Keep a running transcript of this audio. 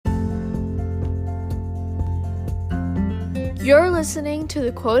You're listening to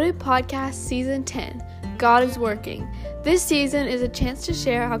the Quoted Podcast Season 10, God is Working. This season is a chance to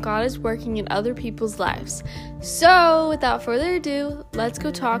share how God is working in other people's lives. So, without further ado, let's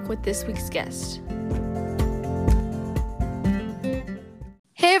go talk with this week's guest.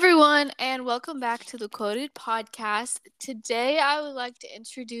 Hey everyone, and welcome back to the Quoted Podcast. Today I would like to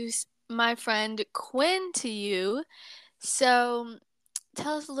introduce my friend Quinn to you. So,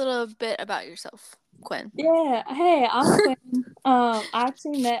 tell us a little bit about yourself, Quinn. Yeah, hey, I'm Quinn. I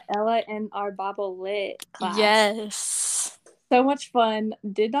actually met Ella in our Bible Lit class. Yes. So much fun.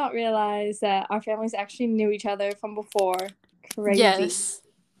 Did not realize that our families actually knew each other from before. Crazy. Yes.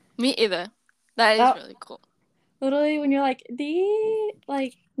 Me either. That is really cool. Literally, when you're like, do you,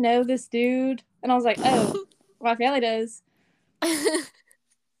 know this dude? And I was like, oh, my family does.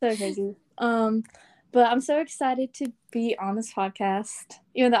 So crazy. But I'm so excited to be on this podcast.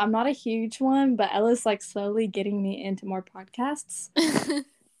 Even though I'm not a huge one, but Ella's slowly getting me into more podcasts.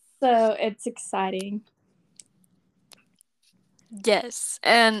 So it's exciting. Yes.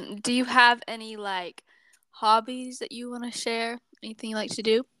 And do you have any hobbies that you want to share? Anything you like to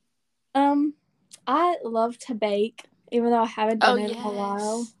do? I love to bake, even though I haven't done it in a Yes.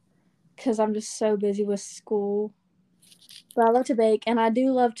 while because I'm just so busy with school. But I love to bake, and I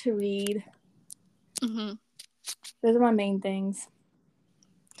do love to read. Mm-hmm. Those are my main things.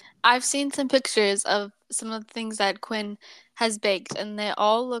 I've seen some pictures of some of the things that Quinn has baked, and they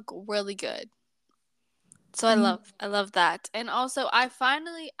all look really good. So I love that. And also, I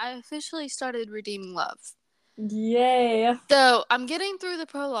officially started Redeeming Love. Yay! So I'm getting through the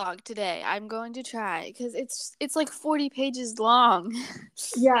prologue today. I'm going to try because it's like 40 pages long.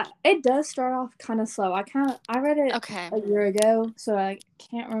 Yeah, it does start off kind of slow. I read it a year ago, so I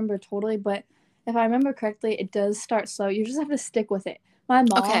can't remember totally. But if I remember correctly, it does start slow. You just have to stick with it. My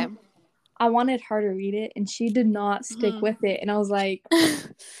mom, I wanted her to read it, and she did not stick with it. And I was like,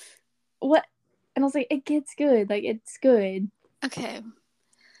 what? And I was like, it gets good. It's good. Okay.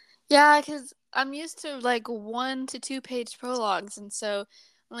 Yeah, because I'm used to 1 to 2 page prologues, and so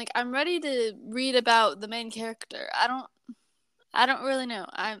I'm ready to read about the main character. I don't really know.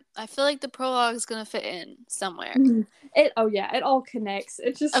 I feel like the prologue is gonna fit in somewhere. It all connects.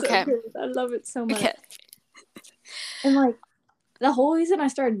 It's just so good. I love it so much. Okay. And the whole reason I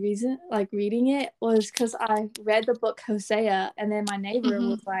started reading it was because I read the book Hosea, and then my neighbor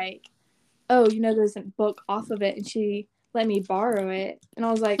was like, "Oh, there's a book off of it," and she let me borrow it, and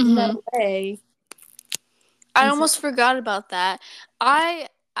I was like, "No way!" I almost forgot about that. I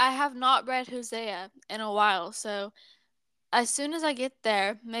have not read Hosea in a while, so as soon as I get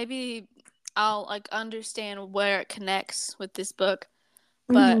there, maybe I'll understand where it connects with this book.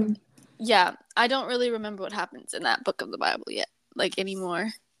 But yeah, I don't really remember what happens in that book of the Bible yet,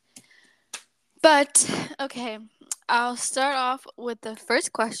 anymore. But okay, I'll start off with the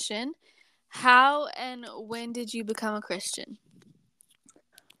first question. How and when did you become a Christian?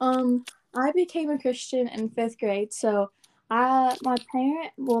 I became a Christian in 5th grade. So my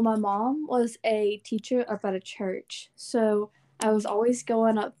mom was a teacher up at a church. So I was always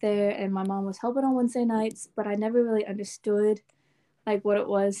going up there, and my mom was helping on Wednesday nights, but I never really understood what it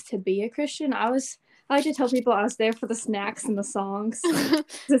was to be a Christian. I like to tell people I was there for the snacks and the songs.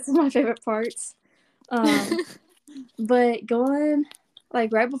 This is my favorite parts. But going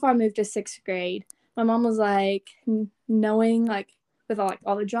right before I moved to 6th grade, my mom was knowing with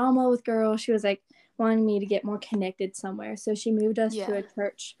all the drama with girls, she was wanting me to get more connected somewhere. So she moved us to a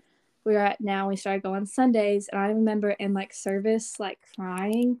church we're at now. We started going Sundays, and I remember in service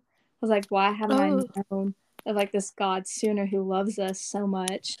crying. I was like, why haven't I known of this God sooner who loves us so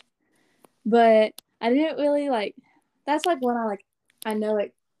much? But I didn't really that's when I know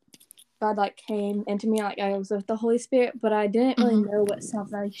God came into me, I was with the Holy Spirit, but I didn't really know what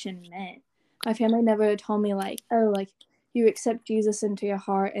salvation meant. My family never told me you accept Jesus into your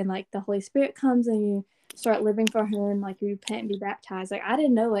heart, and the Holy Spirit comes and you start living for him, you repent and be baptized. I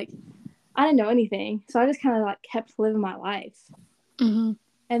didn't know I didn't know anything, so I just kind of kept living my life. And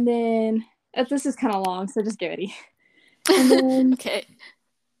then this is kind of long, so just get ready. And then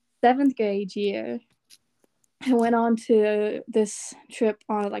 7th grade year, I went on to this trip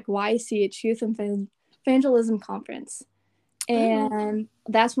on YCH Youth Evangelism Conference, and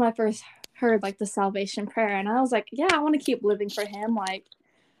that's when I first heard the salvation prayer, and I was like, yeah, I want to keep living for him.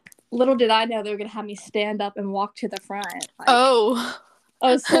 Little did I know they were gonna have me stand up and walk to the front. I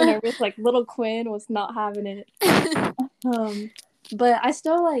was so nervous. Little Quinn was not having it. But I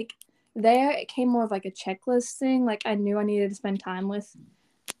still there it came more of a checklist thing. I knew I needed to spend time with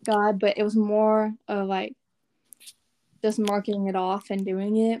God, but it was more of just marking it off and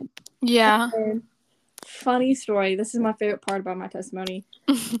doing it. Yeah. And funny story. This is my favorite part about my testimony.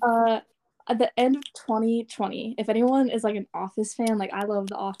 Uh, at the end of 2020, if anyone is like an Office fan, like I love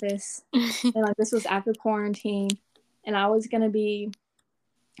The Office, and like this was after quarantine, and I was gonna be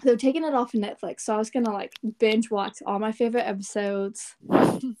so taking it off of Netflix, so I was gonna like binge watch all my favorite episodes,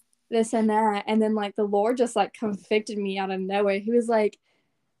 this and that, and then like the Lord just like convicted me out of nowhere. He was like,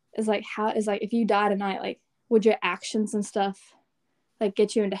 "Is like how is like if you die tonight, like would your actions and stuff like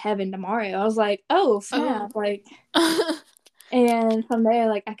get you into heaven tomorrow?" I was like, "Oh Oh. snap!" Like, and from there,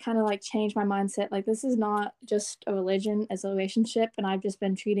 like I kind of like changed my mindset. Like this is not just a religion; it's a relationship, and I've just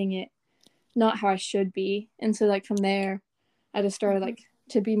been treating it not how I should be. And so like from there, I just started like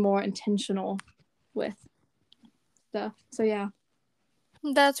to be more intentional with stuff. So yeah.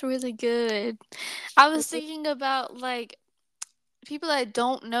 That's really good. I was thinking about like people that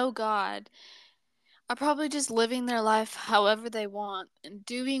don't know God are probably just living their life however they want and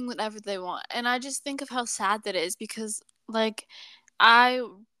doing whatever they want. And I just think of how sad that is because like I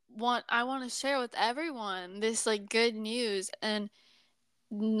I want to share with everyone this like good news and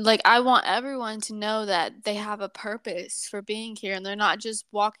like I want everyone to know that they have a purpose for being here and they're not just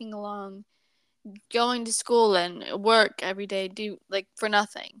walking along going to school and work every day do like for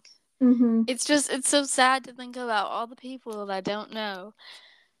nothing. Mm-hmm. It's so sad to think about all the people that I don't know.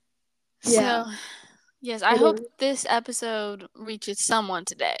 Yeah, So, yes, I it hope is. this episode reaches someone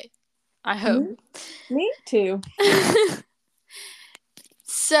today. I hope. Me, me too.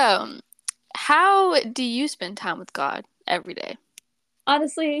 So, how do you spend time with God every day?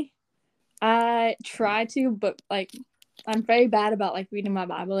 Honestly, I try to, but like I'm very bad about like reading my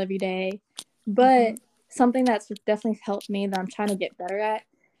Bible every day. Mm-hmm. But something that's definitely helped me that I'm trying to get better at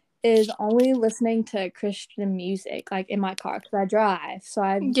is only listening to Christian music like in my car because I drive. So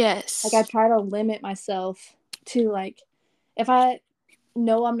I Yes. try to limit myself to like if I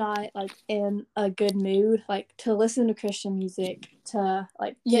know I'm not like in a good mood, like to listen to Christian music to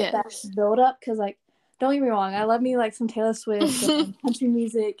like get that Yes. build up because like don't get me wrong, I love me like some Taylor Swift and country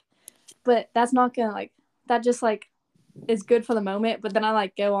music, but that's not gonna like that just like is good for the moment. But then I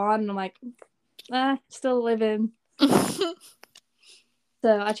like go on and I'm like, still living.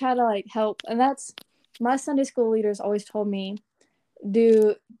 So I try to like help, and that's my Sunday school leaders always told me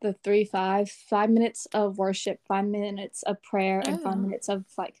do the 5 minutes of worship, 5 minutes of prayer, and five Oh. minutes of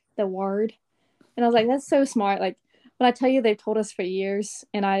like the word. And I was like, that's so smart. Like when I tell you they've told us for years,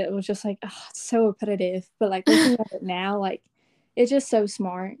 and I was just like, oh, it's so repetitive. But like looking at it now, like it's just so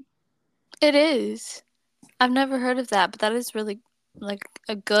smart. It is. I've never heard of that, but that is really like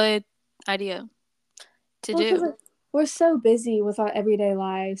a good idea to Well, because do. like, we're so busy with our everyday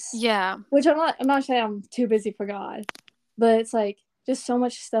lives, Yeah. which I'm not saying I'm too busy for God, but it's like just so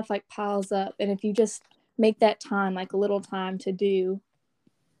much stuff like piles up, and if you just make that time, like a little time to do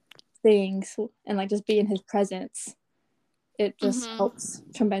things and like just be in His presence, it just Mhm. helps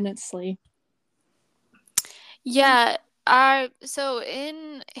tremendously. Yeah, I so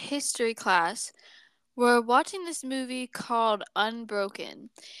in history class, we're watching this movie called Unbroken.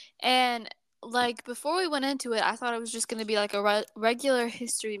 And like before we went into it, I thought it was just going to be like a regular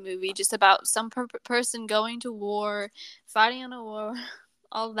history movie just about some person going to war, fighting in a war,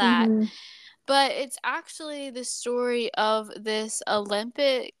 all that. Mm-hmm. But it's actually the story of this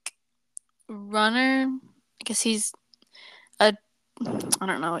Olympic runner. I guess he's a I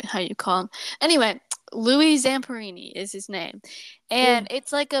don't know how you call him. Anyway, Louis Zamperini is his name. And Cool.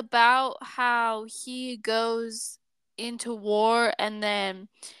 it's like about how he goes into war and then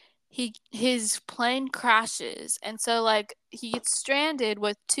his plane crashes and so like he gets stranded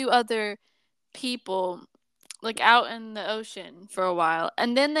with two other people like out in the ocean for a while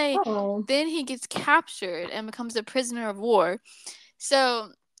and Oh. then he gets captured and becomes a prisoner of war.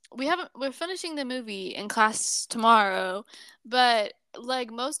 So we're finishing the movie in class tomorrow, but like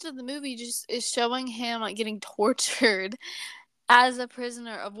most of the movie just is showing him like getting tortured as a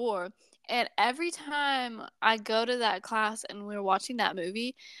prisoner of war. And every time I go to that class and we're watching that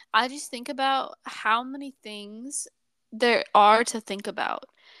movie, I just think about how many things there are to think about.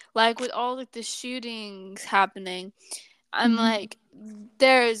 Like with all like the shootings happening, I'm Mm-hmm. like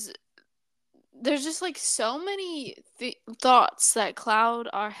there's there's just like so many thoughts that cloud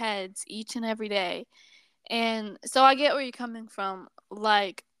our heads each and every day. And so I get where you're coming from.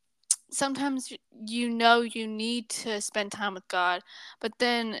 Like sometimes you know you need to spend time with God, but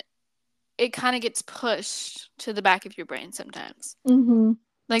then it kind of gets pushed to the back of your brain sometimes. Mm-hmm.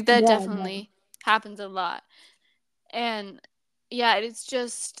 Like that Yeah. No. definitely happens a lot. And yeah, it's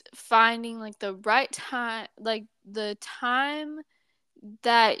just finding like the right time, like the time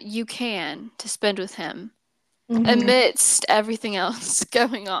that you can to spend with him Mm-hmm. amidst everything else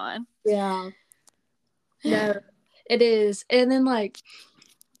going on. Yeah. No, it is. And then like,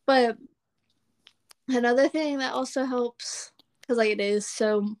 but another thing that also helps, because like it is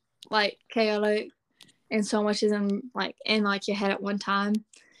so like chaotic and so much is in like your head at one time, Mhm.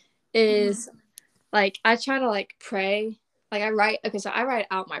 is like I try to like pray. Like I write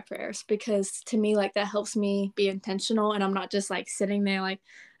out my prayers because to me like that helps me be intentional and I'm not just like sitting there like,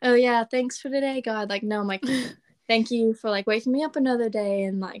 oh yeah, thanks for today, God. Like no, I'm like, thank you for like waking me up another day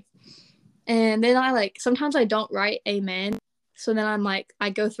and like, and then I like sometimes I don't write amen. So then I'm like I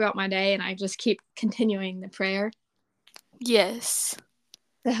go throughout my day and I just keep continuing the prayer Yes.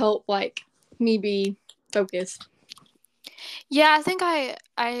 to help like me be focused. Yeah, I think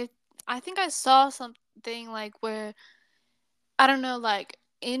I saw something like where I don't know, like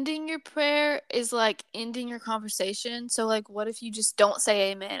ending your prayer is like ending your conversation. So like what if you just don't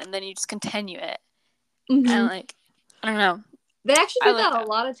say amen and then you just continue it? And Mm-hmm. like I don't know. They actually I do like that a that.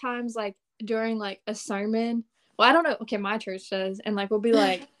 lot of times, like during like a sermon. Well, I don't know. Okay, my church does, and like we'll be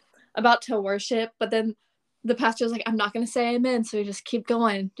like about to worship, but then the pastor's like, "I'm not gonna say amen," so we just keep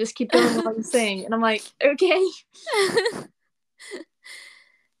going while you sing, and I'm like, "Okay."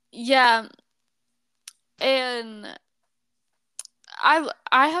 Yeah, and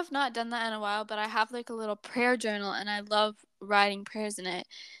I have not done that in a while, but I have like a little prayer journal and I love writing prayers in it.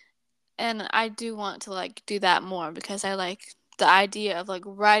 And I do want to like do that more because I like the idea of like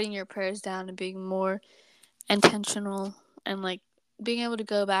writing your prayers down and being more intentional and like being able to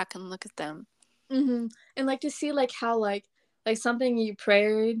go back and look at them. Mm-hmm. And like to see like how like something you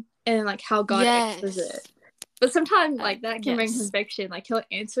prayed and like how God answers it. Yes. But sometimes like that can bring Yes. conviction. Like he'll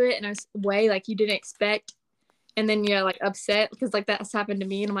answer it in a way like you didn't expect, and then you're like upset because like that's happened to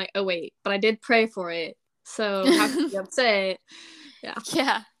me, and I'm like, oh wait, but I did pray for it, so how can you be upset? Yeah.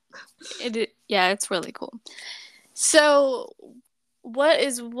 Yeah. Yeah, it's really cool. So, what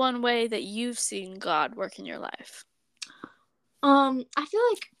is one way that you've seen God work in your life? I feel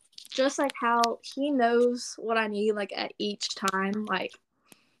like just like how he knows what I need like at each time, like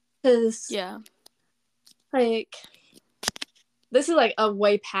because Yeah. like this is like a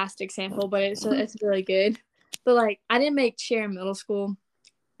way past example, but it's really good. But like I didn't make cheer in middle school,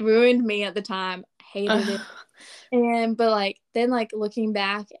 ruined me at the time, hated it. And but like then like looking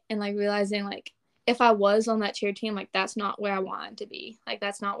back and like realizing like if I was on that cheer team, like that's not where I wanted to be. Like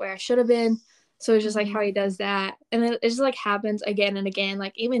that's not where I should have been. So it's just like Mm-hmm. how he does that. And then it just like happens again and again.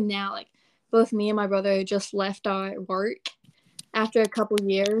 Like even now, like both me and my brother just left our work after a couple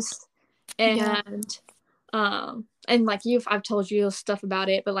years. Yeah. And like I've told you stuff about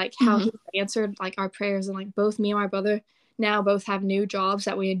it, but like how Mm-hmm. he answered like our prayers and like both me and my brother now both have new jobs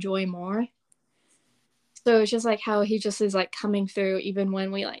that we enjoy more. So it's just like how he just is like coming through even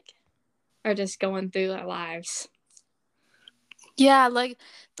when we like are just going through our lives. Yeah, like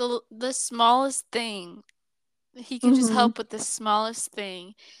the smallest thing. He can just Mm-hmm. help with the smallest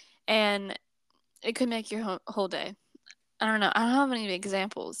thing and it could make your whole day. I don't know. I don't have any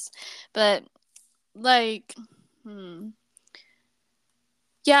examples, but like hmm.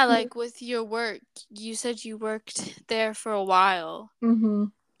 Yeah, like with your work, you said you worked there for a while, Mm-hmm.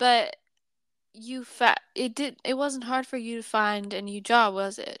 but it wasn't hard for you to find a new job,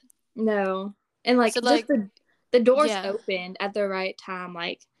 was it? No, and like So just like the doors yeah. opened at the right time,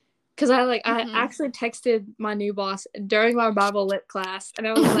 like because I Mhm. actually texted my new boss during my Bible lit class, and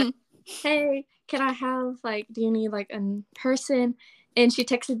I was like, "Hey, can I have like, do you need like a person?" And she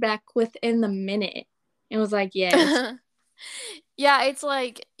texted back within the minute and was like, "Yes." Yeah, it's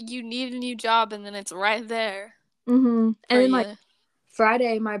like you need a new job and then it's right there Mm-hmm. for And then like you.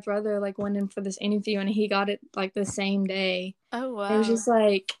 Friday, my brother like went in for this interview, and he got it like the same day. Oh It was wow. just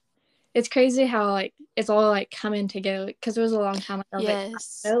like it's crazy how like it's all like coming together because there was a long time like I was like I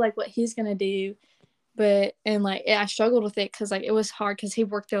Yes. know like what he's gonna do, but and like yeah, I struggled with it because like it was hard because he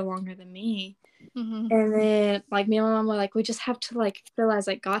worked there longer than me, Mhm. and then like me and my mom were like we just have to like realize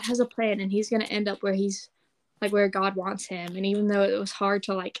like God has a plan and he's gonna end up where he's like where God wants him, and even though it was hard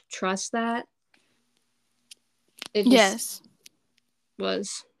to like trust that, it just Yes.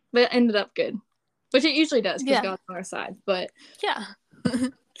 was, but it ended up good, which it usually does because Yeah. God's on our side, but Yeah.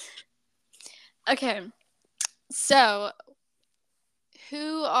 Okay. So,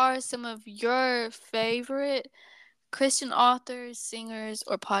 who are some of your favorite Christian authors, singers,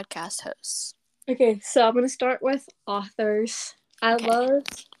 or podcast hosts? okay, so I'm gonna start with authors. I Okay. love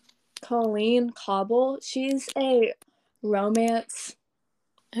Colleen Cobble. She's a romance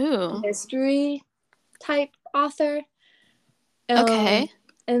Ooh. mystery type author. Um, Okay.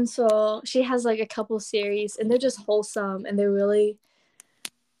 and so she has like a couple series, and they're just wholesome, and they're really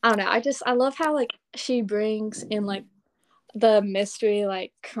I don't know. I love how like she brings in like the mystery,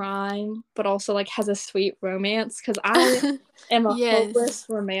 like, crime, but also, like, has a sweet romance, because I am a Yes. hopeless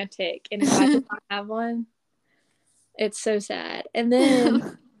romantic, and if I do not have one, it's so sad. And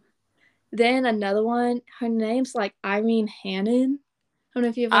then another one, her name's, like, Irene Hannon. I don't know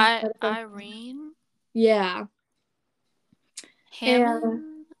if you ever heard of her. Irene Yeah. And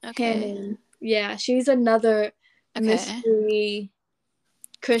Hammond. Okay. Hannon. Yeah, she's another Okay. mystery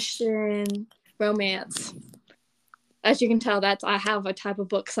Christian romance. As you can tell, that's I have a type of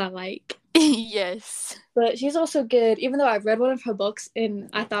books I like. Yes. But she's also good, even though I've read one of her books and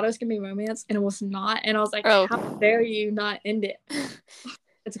I thought it was gonna be romance and it was not. And I was like, Oh. how dare you not end it?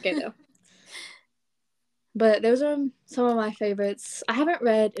 It's okay though. But those are some of my favorites. I haven't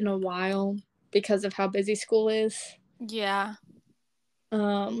read in a while because of how busy school is. Yeah.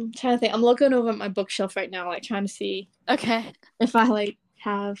 Trying to think. I'm looking over at my bookshelf right now, like trying to see Okay. if I like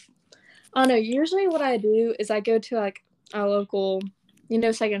have. Oh no! Usually, what I do is I go to like our local,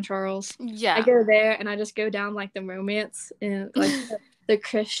 Second Charles. I Yeah. go there and I just go down like the romance and like the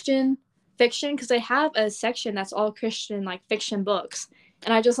Christian fiction, because they have a section that's all Christian like fiction books,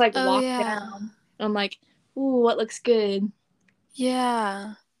 and I just like Oh walk yeah. down. And I'm like, ooh, what looks good?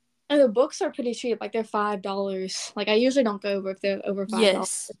 Yeah. And the books are pretty cheap, like they're $5. Like I usually don't go over if they're over $5,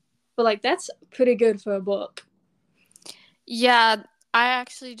 Yes. but like that's pretty good for a book. Yeah. I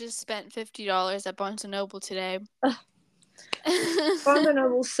actually just spent $50 at Barnes and Noble today. Barnes and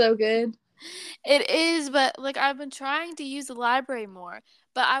Noble's so good. It is, but like I've been trying to use the library more.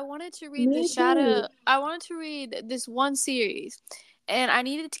 But I wanted to read Me too. I wanted to read this one series, and I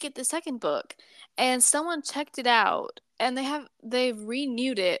needed to get the second book. And someone checked it out, and they've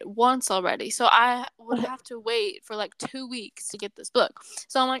renewed it once already. So I would have to wait for like 2 weeks to get this book.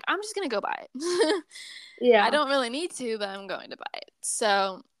 So I'm like, I'm just gonna go buy it. I Yeah. don't really need to, but I'm going to buy it.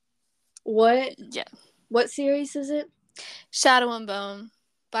 So What yeah, what series is it? Shadow and Bone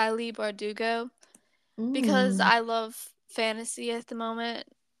by Lee Bardugo. Because Mm. I love fantasy at the moment.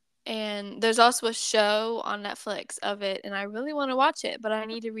 And there's also a show on Netflix of it, and I really want to watch it, but I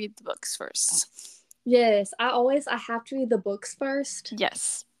need to read the books first. Yes, I have to read the books first.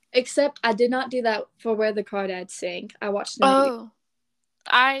 Yes. Except I did not do that for Where the Crawdads Sing. I watched the movie. Oh,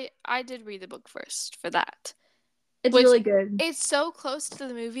 I did read the book first for that, It's which really good. it's so close to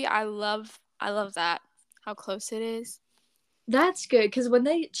the movie. I love that how close it is. That's good because when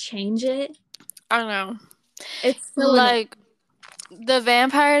they change it, I don't know, it's so annoying. like the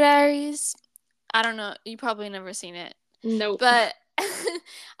Vampire Diaries. I don't know. You probably never seen it. Nope. But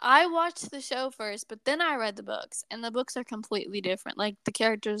I watched the show first, but then I read the books, and the books are completely different. Like the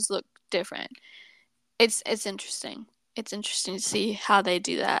characters look different. It's interesting. It's interesting to see how they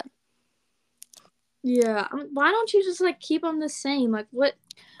do that. Yeah. Why don't you just like keep them the same? Like what?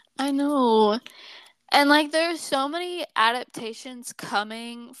 I know. And like there's so many adaptations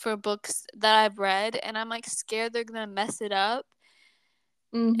coming for books that I've read, and I'm like scared they're going to mess it up,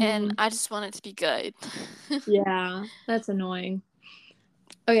 and Mm-hmm. I just want it to be good. Yeah, that's annoying.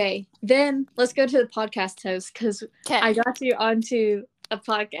 Okay, then let's go to the podcast host because Okay. I got you onto a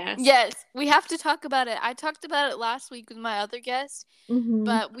podcast. Yes, we have to talk about it. I talked about it last week with my other guest, Mm-hmm.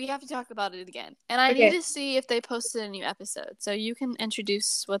 but we have to talk about it again. And I need Okay. to see if they posted a new episode. So you can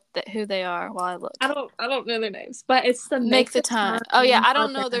introduce who they are while I look. I don't know their names, but it's the Make the time. Oh yeah, I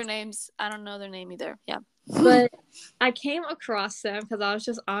don't know their podcast. names. I don't know their name either. Yeah. But I came across them because I was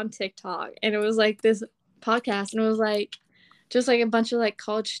just on TikTok, and it was like this podcast, and it was like just like a bunch of like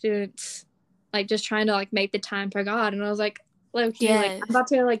college students, like just trying to like make the time for God, and I was like, low key, like Yes. I'm about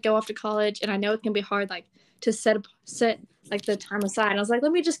to like go off to college, and I know it can be hard like to set like the time aside. And I was like,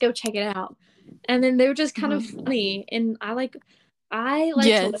 let me just go check it out, and then they were just kind of funny, and I like to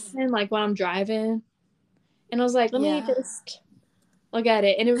Yes. listen like when I'm driving, and I was like, let me Yeah. just look at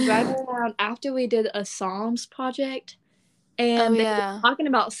it. And it was right around after we did a Psalms project, Oh and they were yeah. talking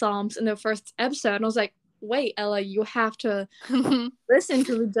about Psalms in the first episode. And I was like, wait, Ella, you have to listen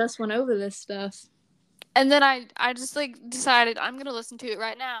because we just went over this stuff. And then I just like decided I'm gonna listen to it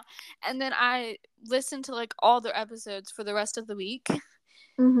right now. And then I listened to like all their episodes for the rest of the week.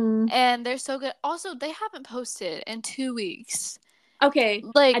 Mm-hmm. And they're so good. Also, they haven't posted in 2 weeks. Okay,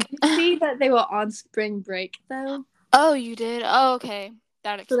 I Like, did see that they were on spring break though, oh, you did? Oh, okay.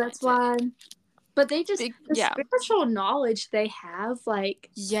 That so that's explains it. why. But they just the Yeah. spiritual knowledge they have, like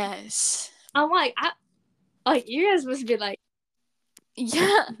Yes. I'm like you guys must be like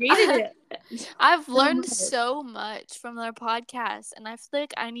Yeah. reading it. I've So learned much. so much from their podcast, and I feel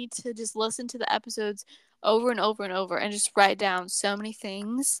like I need to just listen to the episodes over and over and over and just write down so many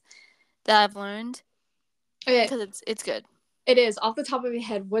things that I've learned Okay, because it's good. it is off the top of your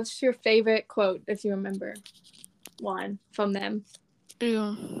head. What's your favorite quote if you remember? one from them.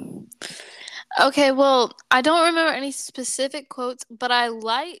 Ew. Okay, well, I don't remember any specific quotes, but I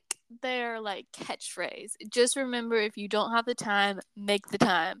like their like catchphrase. Just remember, if you don't have the time, make the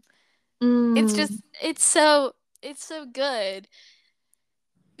time. It's just Mm, it's so good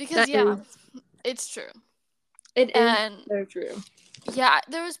because that yeah, is, it's true. it is And so true. yeah,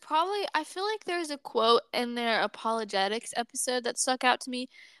 there was probably I feel like there's a quote in their apologetics episode that stuck out to me,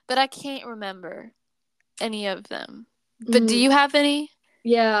 but I can't remember any of them. But do Mm, you have any?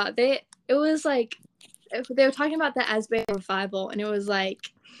 yeah, it was like they were talking about the Asbury revival, and it was like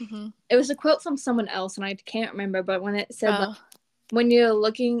Mm-hmm. it was a quote from someone else, and I can't remember, but when it said like Oh, when you're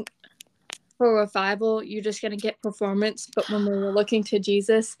looking for revival, you're just gonna get performance, but when we're looking to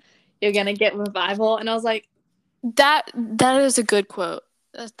Jesus, you're gonna get revival. And I was like, that is a good quote.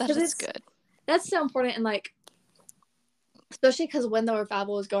 That because is it's good. that's so important, and like especially because when the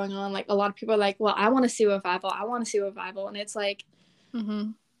revival is going on, like a lot of people are like, well, I want to see revival, I want to see revival, and it's like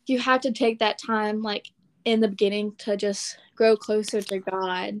Mm-hmm. you have to take that time, like in the beginning, to just grow closer to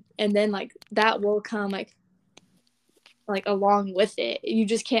God, and then like that will come like along with it. You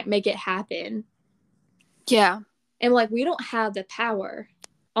just can't make it happen. Yeah. And like we don't have the power.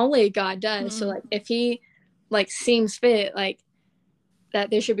 Only God does. So Mm-mm. like if he like seems fit, like that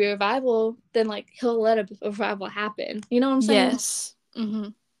there should be a revival, then like he'll let a revival happen. You know what I'm saying? Yes. Mm-hmm.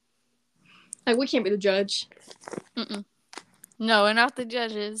 Like we can't be the judge. Mm-mm. No, we're not the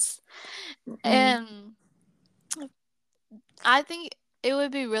judges. Mm. And I think it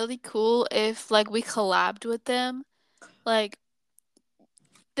would be really cool if like we collabed with them. Like,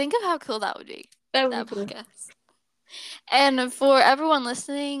 think of how cool that would be. That would be That cool. podcast. And for everyone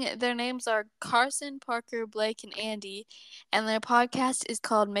listening, their names are Carson, Parker, Blake, and Andy, and their podcast is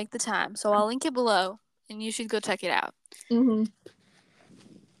called Make the Time. So I'll link it below, and you should go check it out. Mm-hmm.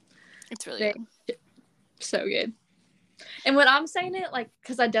 It's really They good. so good. And when I'm saying it, like,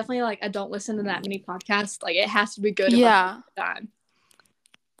 because I definitely like I don't listen to that many podcasts. Like, it has to be good if I'm Yeah. time.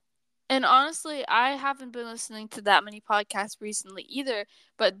 And honestly, I haven't been listening to that many podcasts recently either,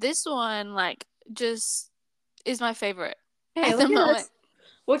 but this one, like, just is my favorite Hey, at the look at moment. us.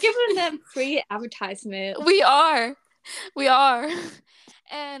 We're giving them free advertisement. We are. We are.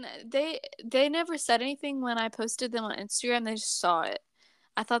 And they never said anything when I posted them on Instagram. They just saw it.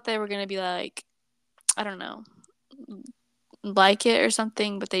 I thought they were going to be like, I don't know, like it or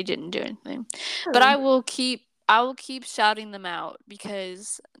something, but they didn't do anything. But Oh. I will keep shouting them out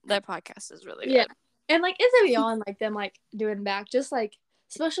because their podcast is really Yeah. good. And like it's beyond like them like doing back, just like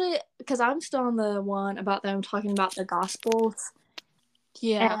especially because I'm still on the one about them talking about the gospels.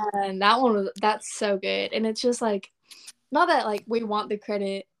 Yeah. And that's so good. And it's just like not that like we want the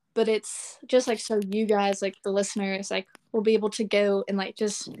credit, but it's just like so you guys, like the listeners, like will be able to go and like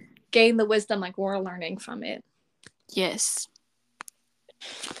just gain the wisdom like we're learning from it. Yes.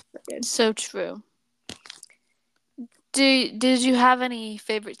 Good. So true. Did you have any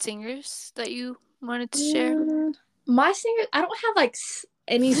favorite singers that you wanted to share? My singer, I don't have like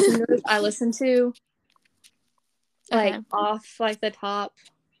any singers I listen to like Okay. off like the top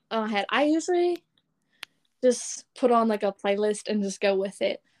of my head. I usually just put on like a playlist and just go with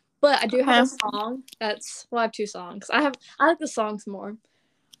it. But I do have Okay. a song that's well, I have two songs. I like the songs more.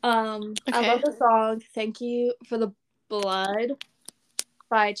 I love Okay. the song "Thank You for the Blood"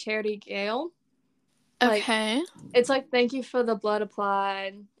 by Charity Gale. Like Okay. it's like "Thank you for the blood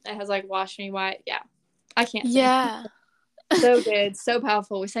applied." It has like "Wash Me White." Yeah, I can't sing. Yeah. So good, so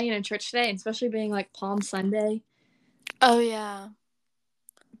powerful. We sang it in church today, and especially being like Palm Sunday. Oh yeah.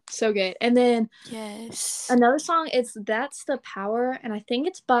 So good. And then Yes. another song is "That's the Power," and I think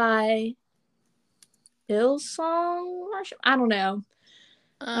it's by Hillsong. I don't know.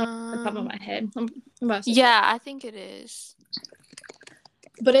 I don't know off the top of Um. my head. I'm about to say, Yeah, I think it is.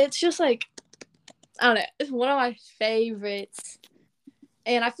 but it's just like I don't know. It's one of my favorites,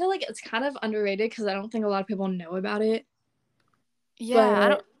 and I feel like it's kind of underrated because I don't think a lot of people know about it. Yeah,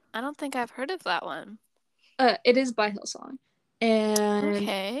 But I don't think I've heard of that one. it is by Hillsong, and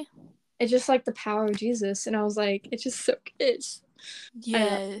Okay. it's just like the power of Jesus. And I was like, it's just so good. I don't know.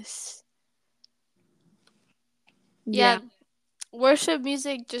 Yes. Yeah. Yeah, worship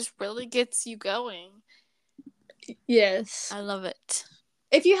music just really gets you going. Yes. I love it.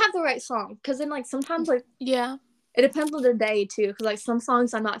 If you have the right song, because then like sometimes like Yeah. it depends on the day too. Because like some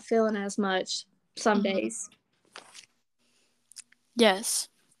songs I'm not feeling as much some Mm-hmm. days. Yes.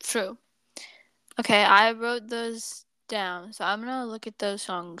 True. Okay, I wrote those down, so I'm gonna look at those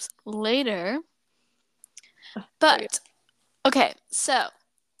songs later. But okay, so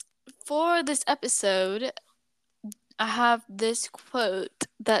for this episode, I have this quote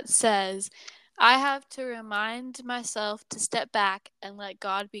that says, I have to remind myself to step back and let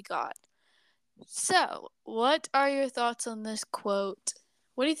God be God. So, what are your thoughts on this quote?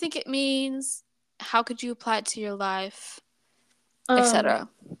 What do you think it means? How could you apply it to your life, Um, etc.?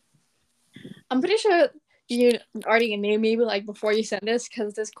 I'm pretty sure you already knew me, like before you sent this,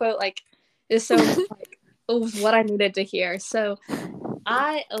 because this quote like is so like it was what I needed to hear. So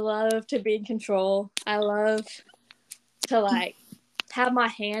I love to be in control. I love to like have my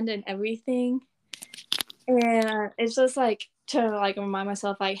hand in everything, and it's just like to like remind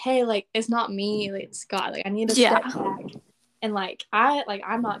myself like, hey, like it's not me, like, it's God. Like I need to Yeah. step back, and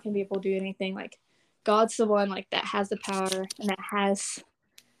I'm not gonna be able to do anything. Like God's the one like that has the power and that has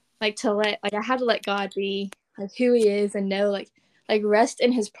like to let like I have to let God be like who He is and know like rest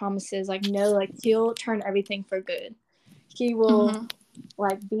in His promises. Like know like He'll turn everything for good. He will Mm-hmm.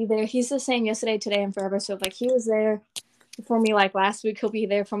 like be there. He's the same yesterday, today, and forever. So like He was there for me like last week, He'll be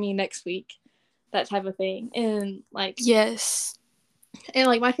there for me next week. That type of thing. Yes. And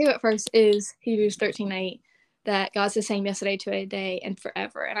like my favorite verse is Hebrews 13:8, that God's the same yesterday, today, and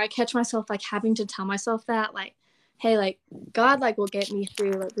forever. And I catch myself like having to tell myself that, like, hey, like God like will get me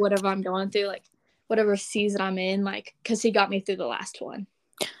through like whatever I'm going through, like whatever season I'm in, like because He got me through the last one.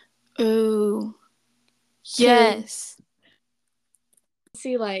 Ooh. Cause Yes.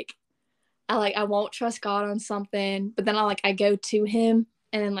 see, like I won't trust God on something, but then I go to Him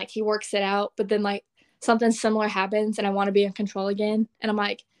and then like He works it out, but then like something similar happens and I want to be in control again, and I'm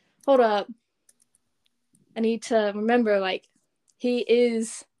like, hold up, I need to remember like He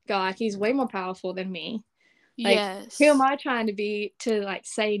is God. He's way more powerful than me. Like who am Yes. I trying to be to like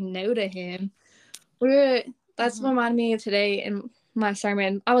say no to Him? We're That's Mm-hmm. reminded me of today in my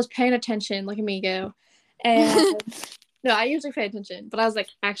sermon. I was paying attention. Look at me go. And no, I usually pay attention, but I was like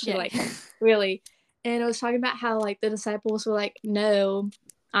actually Yeah. like really. And it was talking about how like the disciples were like, no,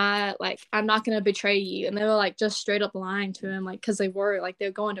 I'm not gonna betray you, and they were like just straight up lying to Him, like because they were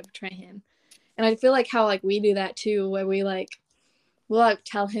going to betray Him. And I feel like how like we do that too, where we'll like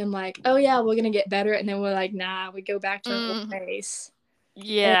tell Him like, oh yeah, we're gonna get better, and then we're like, nah, we go back to our old Mm, ways. And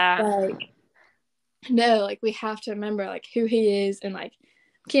yeah. like no, like we have to remember like who He is, and like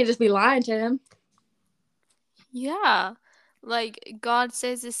we can't just be lying to Him. Yeah. Like God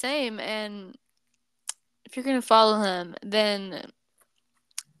says the same, and if you're gonna follow Him, then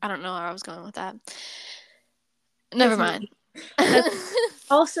I don't know where I was going with that. Never That's mind. me. And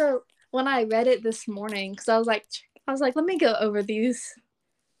also, when I read it this morning, because I was like, let me go over these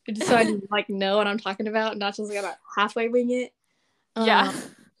just so I like know what I'm talking about, not just like halfway wing it. Yeah.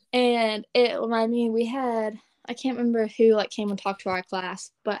 Um, and it reminded me we had I can't remember who like came and talked to our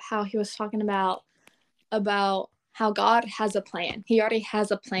class, but how he was talking about how God has a plan. He already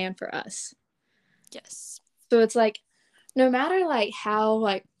has a plan for us. Yes. So it's like no matter like how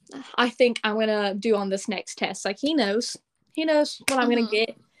like I think I'm gonna do on this next test, like he knows what I'm gonna Mm-hmm.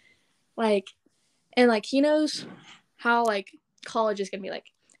 get, like and like he knows how like college is gonna be like.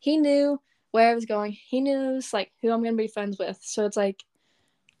 He knew where I was going. He knows like who I'm gonna be friends with. So it's like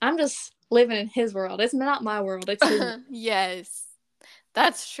I'm just living in his world. It's not my world. It's his world, Yes.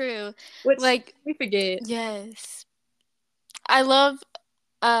 That's true. which Like, we forget. yes. I love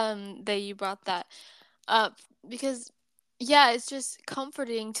that you brought that up because yeah, it's just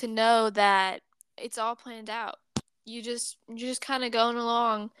comforting to know that it's all planned out. You're just kind of going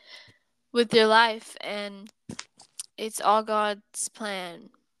along with your life and it's all God's plan.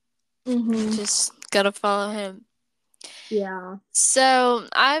 Mm-hmm. Just got to follow him. Yeah. So,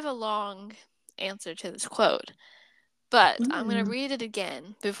 I have a long answer to this quote, but I'm going to Mm. read it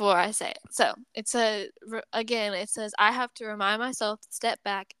again before I say it. So, again, it says, I have to remind myself to step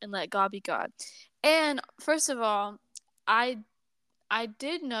back and let God be God. And first of all, I I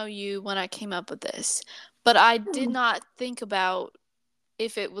did know you when I came up with this, but I did not think about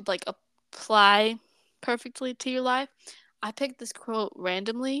if it would like apply perfectly to your life. I picked this quote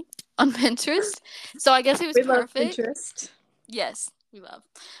randomly on Pinterest, so I guess it was We love perfect. Pinterest. Yes, we love.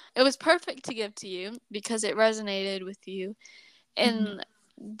 It was perfect to give to you because it resonated with you Mm-hmm. in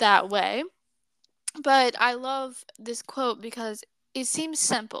that way. But I love this quote because it seems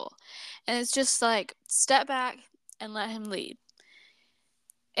simple and it's just like step back and let him lead.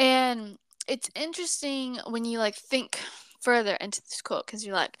 And it's interesting when you like think further into this quote because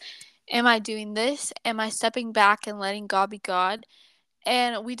you're like, am I doing this? Am I stepping back and letting God be God?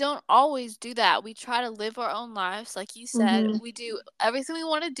 And we don't always do that. We try to live our own lives. Like you said, Mm-hmm. we do everything we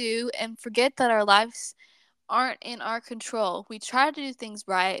want to do and forget that our lives aren't in our control. We try to do things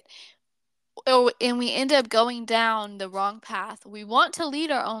right. And we end up going down the wrong path. We want to lead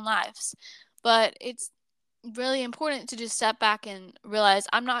our own lives, but really important to just step back and realize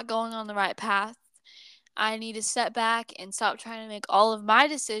I'm not going on the right path. I need to step back and stop trying to make all of my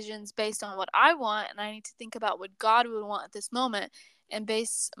decisions based on what I want, and I need to think about what God would want at this moment and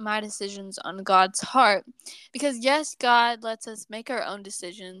base my decisions on God's heart. Because yes, God lets us make our own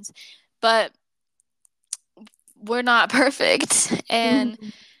decisions, but we're not perfect and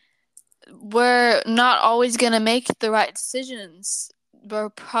Mm-hmm. we're not always going to make the right decisions. We're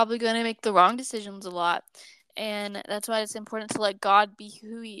probably going to make the wrong decisions a lot. And that's why it's important to let God be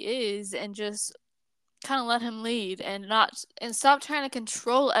who he is and just kind of let him lead and stop trying to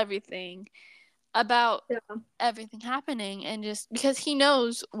control everything about Yeah. everything happening, and just because he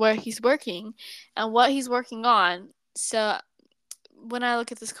knows where he's working and what he's working on. So when I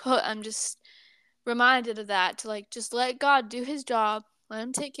look at this quote, I'm just reminded of that, to like just let God do his job, let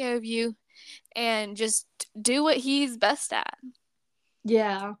him take care of you, and just do what he's best at.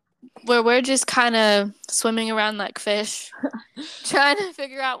 Yeah. Where we're just kind of swimming around like fish, trying to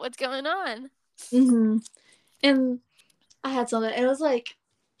figure out what's going on. Mm-hmm. And I had something. It was like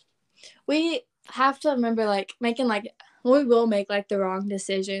we have to remember like making like we will make like the wrong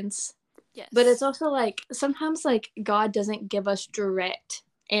decisions. But it's Yes. also like sometimes like God doesn't give us direct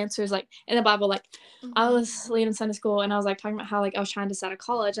answers like in the Bible. Like I Mm-hmm. was leading Sunday school and I was like talking about how like I was trying to decide a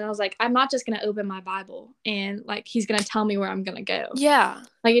college and I was like, I'm not just gonna open my Bible and like he's gonna tell me where I'm gonna go. Yeah.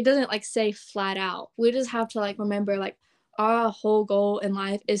 Like it doesn't like say flat out. We just have to like remember like our whole goal in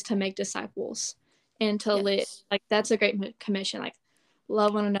life is to make disciples and to live. Yes. Like that's a great commission. Like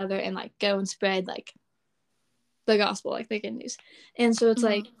love one another and like go and spread like the gospel, like the good news. And so it's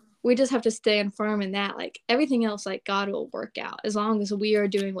Mm-hmm. like we just have to stand firm in that. Like everything else, like God will work out as long as we are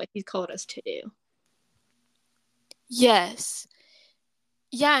doing what He's called us to do. Yes.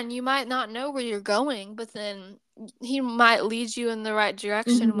 Yeah, and you might not know where you're going, but then he might lead you in the right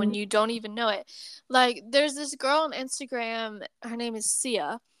direction Mm-hmm. when you don't even know it. Like, there's this girl on Instagram, her name is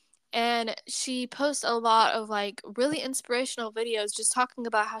Sia, and she posts a lot of like really inspirational videos just talking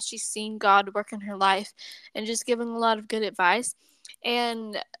about how she's seen God work in her life and just giving a lot of good advice.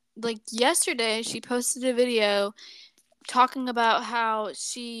 And like yesterday, she posted a video talking about how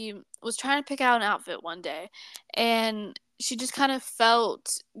she was trying to pick out an outfit one day, and she just kind of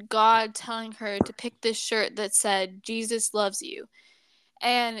felt God telling her to pick this shirt that said Jesus loves you.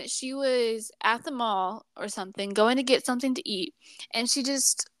 And she was at the mall or something going to get something to eat, and she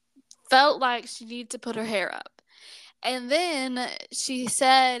just felt like she needed to put her hair up. And then she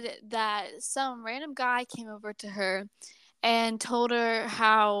said that some random guy came over to her and told her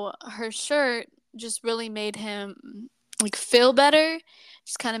how her shirt just really made him like feel better,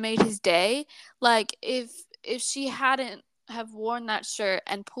 just kind of made his day. Like if she hadn't have worn that shirt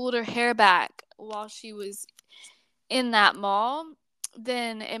and pulled her hair back while she was in that mall,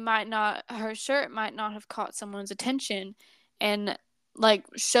 then it might not her shirt might not have caught someone's attention and like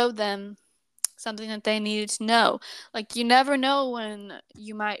showed them something that they needed to know. Like you never know when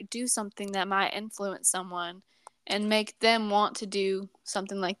you might do something that might influence someone and make them want to do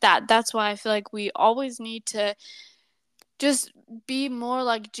something like that. That's why I feel like we always need to just be more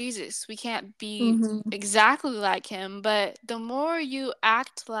like Jesus. We can't be Mm-hmm. exactly like him, but the more you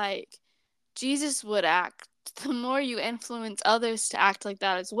act like Jesus would act, the more you influence others to act like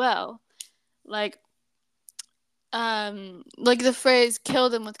that as well. Like like the phrase kill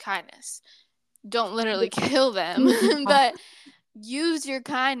them with kindness. Don't literally kill them, Yeah. but use your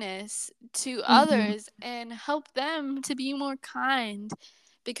kindness to Mm-hmm. others and help them to be more kind,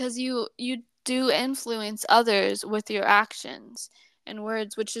 because you do influence others with your actions and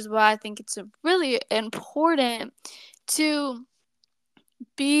words, which is why I think it's really important to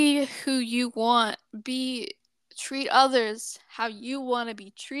be who you want, be treat others how you want to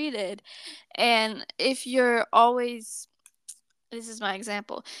be treated. And if you're always, this is my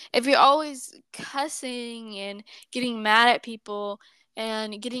example, if you're always cussing and getting mad at people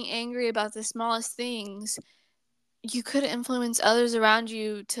and getting angry about the smallest things, you could influence others around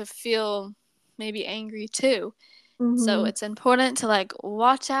you to feel maybe angry too. So Mm-hmm. it's important to like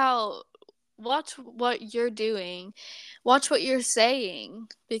watch what you're doing, watch what you're saying,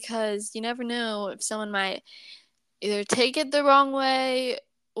 because you never know if someone might either take it the wrong way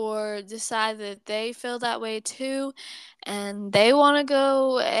or decide that they feel that way too and they want to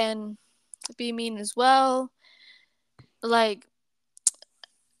go and be mean as well. Like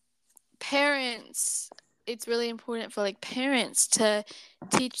parents, it's really important for like parents to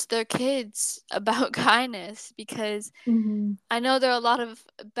teach their kids about kindness, because Mm-hmm. I know there are a lot of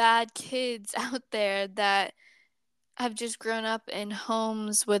bad kids out there that have just grown up in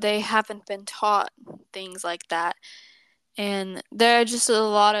homes where they haven't been taught things like that. And there are just a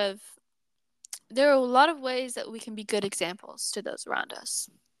lot of there are a lot of ways that we can be good examples to those around us.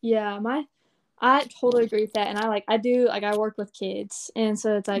 Yeah, I totally agree with that, and I do like I work with kids, and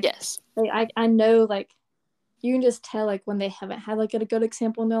so it's Yes. like I know like you can just tell like when they haven't had like a good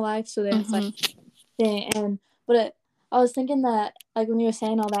example in their life, so then it's like Mhm. thing. And but I was thinking that like when you were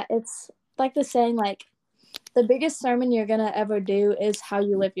saying all that, it's like the saying like the biggest sermon you're gonna ever do is how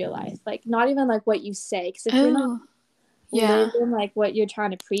you live your life. Like not even like what you say, because if you're not Oh, yeah. living like what you're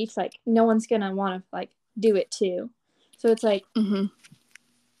trying to preach, like no one's gonna want to like do it too. So it's like Mhm.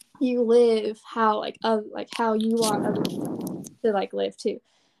 you live how like how you want others to like live too.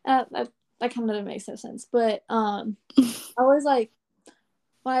 That kind of doesn't make sense. But I was like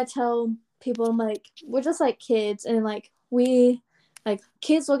when I tell people I'm like we're just like kids and like we like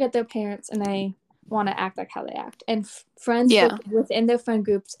kids look at their parents and they want to act like how they act and friends look Yeah. within their friend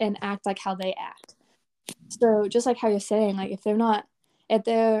groups and act like how they act. So just like how you're saying, like if they're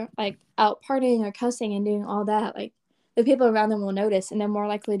like out partying or cussing and doing all that, like the people around them will notice and they're more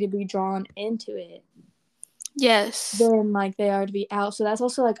likely to be drawn into it Yes. than like they are to be out. So that's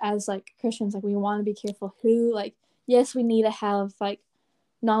also like as like Christians, like we want to be careful who like yes, we need to have like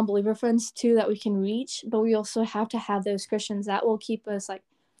non-believer friends too that we can reach, but we also have to have those Christians that will keep us like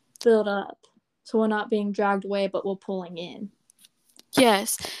filled up. So we're not being dragged away, but we're pulling in.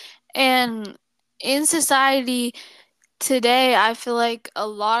 Yes. And in society today, I feel like a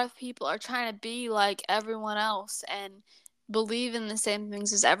lot of people are trying to be like everyone else and believe in the same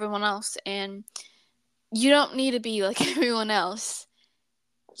things as everyone else. And you don't need to be like everyone else.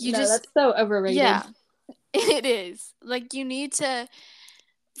 You No, just, that's so overrated. yeah, it is. Like, you need to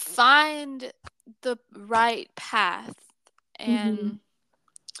find the right path. Mm-hmm. And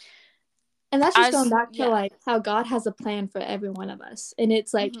And that's just going as, back to yeah. like how God has a plan for every one of us. And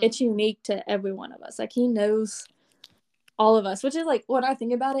it's like Mm-hmm. it's unique to every one of us. Like he knows all of us, which is like when I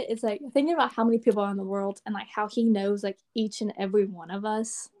think about it, it's like thinking about how many people are in the world and like how he knows like each and every one of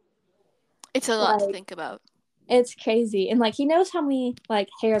us. It's a lot to Like think about. it's crazy. And like he knows how many like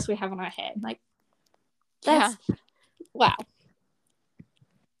hairs we have on our head. Like Yeah. that's wow.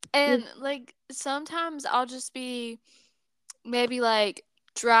 And like sometimes I'll just be maybe like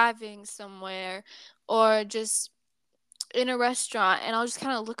driving somewhere or just in a restaurant and I'll just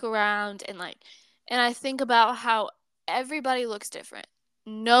kind of look around and like and I think about how everybody looks different.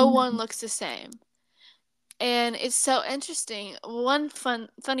 No one Mm-hmm. looks the same. And it's so interesting. One fun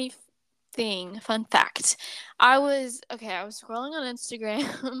fact. I was scrolling on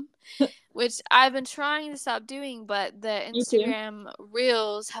Instagram, which I've been trying to stop doing, but the Me too. Instagram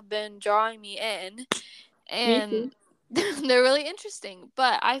reels have been drawing me in Me too. and they're really interesting.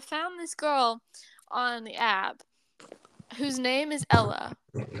 But I found this girl on the app whose name is Ella,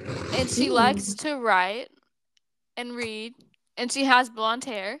 and she likes Mm. to write and read, and she has blonde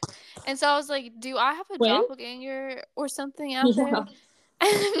hair. And so I was like, do I have a Quinn? doppelganger or something out there? Yeah.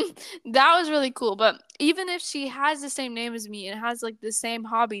 And that was really cool. But even if she has the same name as me and has like the same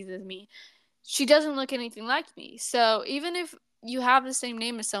hobbies as me, she doesn't look anything like me. So even if you have the same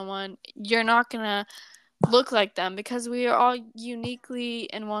name as someone, you're not gonna look like them because we are all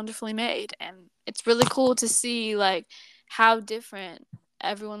uniquely and wonderfully made. And it's really cool to see like how different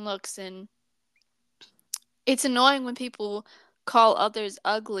everyone looks. And it's annoying when people call others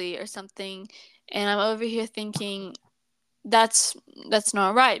ugly or something, and I'm over here thinking that's that's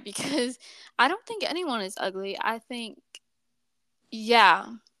not right because I don't think anyone is ugly. I think yeah.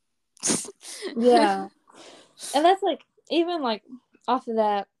 Yeah. And that's like even like off of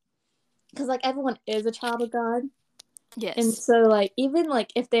that because like everyone is a child of God. And Yes. so, like, even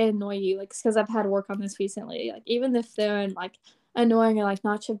like if they annoy you, like, because I've had to work on this recently, like, even if they're like annoying or like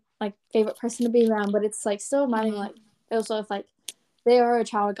not your like favorite person to be around, but it's like still reminding Mhm. like also if like they are a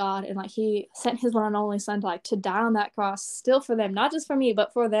child of God and like He sent His one and only Son to like to die on that cross, still for them, not just for me,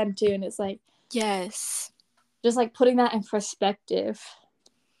 but for them too. And it's like Yes. just like putting that in perspective.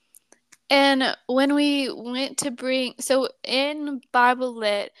 And when we went to bring, so in Bible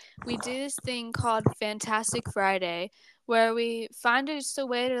Lit, we do this thing called Fantastic Friday, where we find just a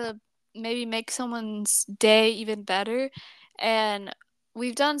way to maybe make someone's day even better. And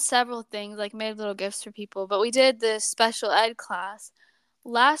we've done several things, like made little gifts for people, but we did this special ed class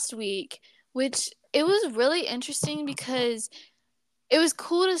last week, which it was really interesting because it was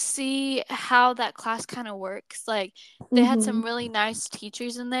cool to see how that class kind of works. Like they had Mm-hmm. some really nice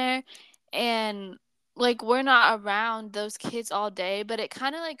teachers in there and like we're not around those kids all day, but it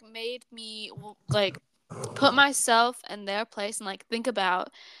kind of like made me like put myself in their place and like think about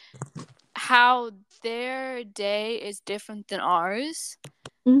how their day is different than ours.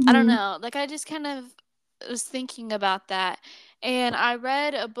 I don't Mm-hmm. know. Like I just kind of was thinking about that and I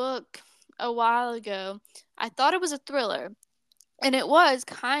read a book a while ago. I thought it was a thriller, and it was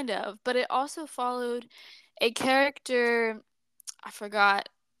kind of, but it also followed a character. I forgot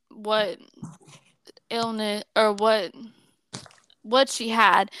what illness or what she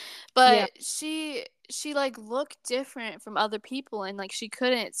had, Yeah. but she like looked different from other people, and like she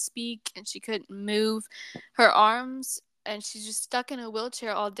couldn't speak and she couldn't move her arms, and she's just stuck in a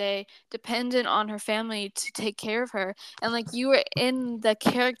wheelchair all day, dependent on her family to take care of her. And like you were in the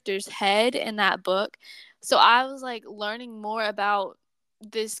character's head in that book, so I was like learning more about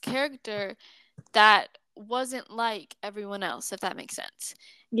this character that wasn't like everyone else, if that makes sense.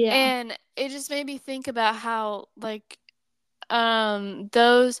 Yeah. And it just made me think about how like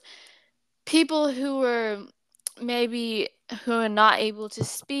those people who were maybe who are not able to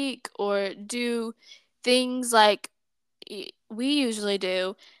speak or do things like we usually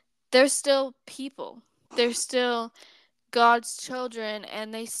do, they're still people. They're still God's children,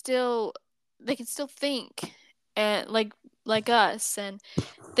 and they can still think and like us, and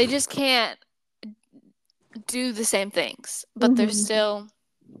they just can't do the same things, but they're Mhm. still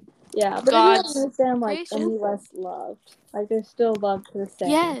Yeah, but it doesn't God's make them like creation. any less loved. Like they're still loved the same.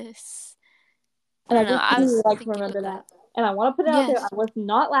 Yes. And I I don't know. just I really was like to thinking of remember that. that. And I want to put it out there. Yes. I was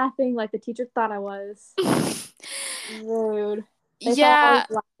not laughing like the teacher thought I was. Rude. They thought I was Yeah.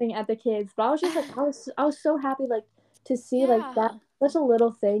 laughing at the kids, but I was just like I was so happy like to see like that Yeah. such a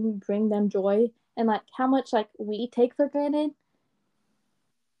little thing bring them joy and like how much like we take for granted like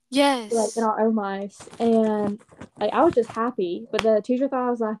in Yes. our own lives. And like I was just happy, but the teacher thought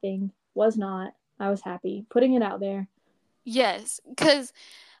I was laughing. Was not. I was happy putting it out there. Yes. Because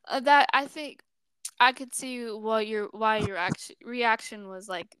that I think I could see why your reaction was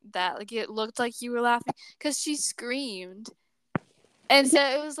like that. Like it looked like you were laughing because she screamed. And so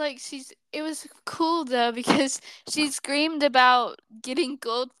it was like it was cool though because she screamed about getting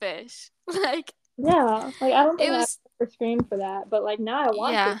goldfish. Like Yeah, like I don't it think I was ever screamed for that, but like now I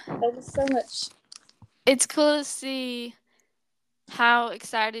want to. yeah. That was so much. It's cool to see how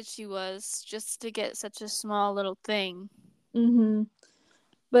excited she was just to get such a small little thing. Mhm.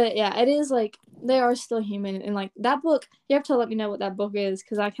 But yeah, it is like they are still human, and like that book, you have to let me know what that book is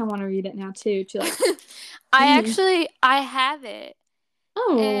because I kind of want to read it now too. To like, mhm. I have it,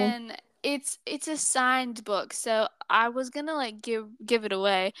 Oh, and it's a signed book, so I was gonna like give it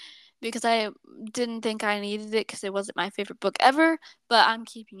away because I didn't think I needed it because it wasn't my favorite book ever, but I'm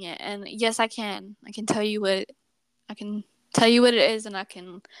keeping it. And yes, I can tell you what I can tell you what it is, and I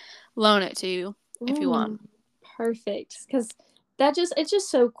can loan it to you if you want. mm, perfect. Because that just it's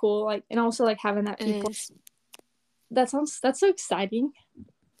just so cool. Like, and also like having that It people. is. That's so exciting.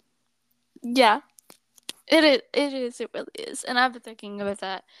 Yeah, it is. It is. It really is. And I've been thinking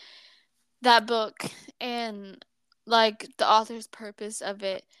about that book and like the author's purpose of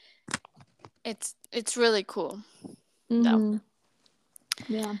it. It's really cool. No. Mm-hmm.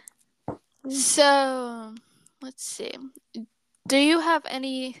 Yeah. So let's see. Do you have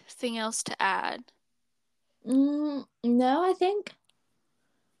anything else to add? No, I think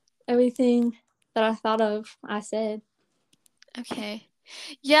everything that I thought of, I said. Okay.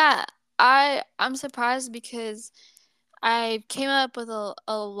 Yeah, I'm surprised because I came up with a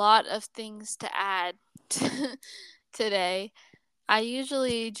lot of things to add today. I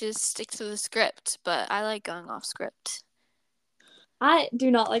usually just stick to the script, but I like going off script. I do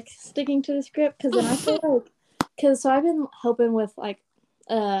not like sticking to the script because then I feel like, because so I've been helping with like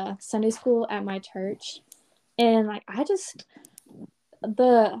Sunday school at my church, and like I just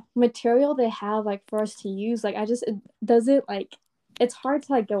the material they have like for us to use, like I just it doesn't like it's hard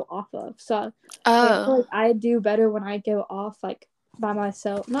to like go off of. So like I feel Oh, like I do better when I go off like by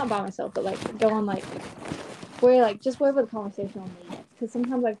myself, not by myself, but like go on like where like just wherever the conversation will lead. Because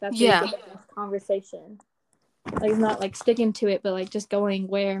sometimes like that's where you yeah. get the best conversation. Like it's not like sticking to it, but like just going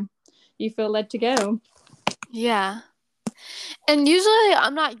where you feel led to go. Yeah. And usually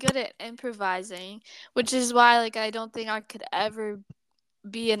I'm not good at improvising, which is why like I don't think I could ever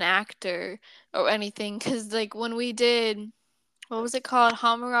be an actor or anything cuz like when we did what was it called?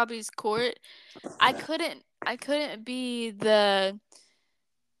 Hammurabi's Court, I couldn't be the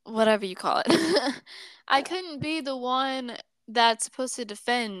whatever you call it. I couldn't be the one that's supposed to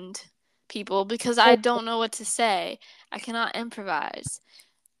defend people because I don't know what to say. I cannot improvise,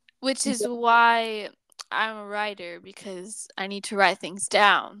 which is why I'm a writer because I need to write things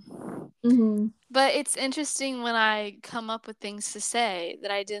down. Mm-hmm. But it's interesting when I come up with things to say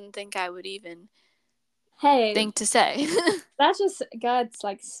that I didn't think I would even Hey, think to say. that's just God's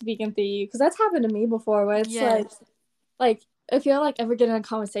like speaking through you because that's happened to me before. Where it's Yes. like if you're like ever get in a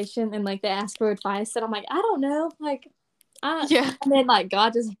conversation and like they ask for advice, and I'm like I don't know, like Yeah. And then like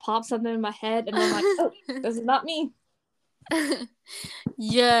God just pops something in my head, and I'm like, oh, this is not me.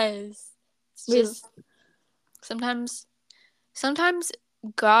 Yes. It's Ooh. just sometimes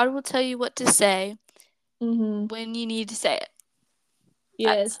God will tell you what to say Mm-hmm. when you need to say it.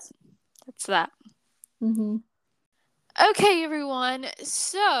 That's Yes. that's that. Mm-hmm. Okay, everyone.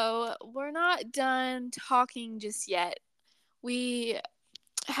 So, we're not done talking just yet. We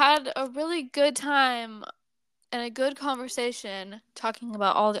had a really good time and a good conversation talking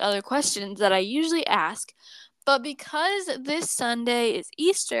about all the other questions that I usually ask. But because this Sunday is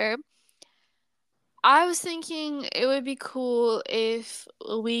Easter, I was thinking it would be cool if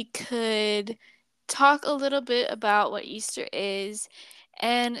we could talk a little bit about what Easter is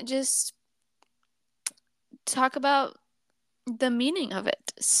and just talk about the meaning of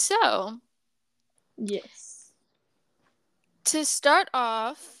it. So, Yes. to start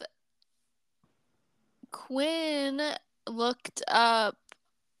off, Quinn looked up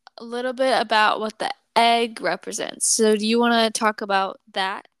a little bit about what the egg represents. So, do you want to talk about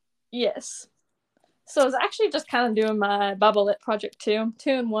that? Yes. So I was actually just kind of doing my Bible Lit project too, 2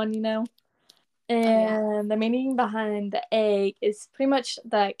 in 1, you know. Oh, yeah. And the meaning behind the egg is pretty much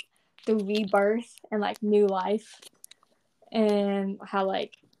like the rebirth and like new life, and how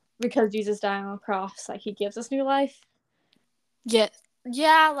like because Jesus died on the cross, like he gives us new life Yeah.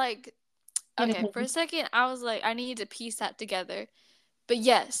 Yeah, like, in okay, for a him. second, I was like, I need to piece that together. But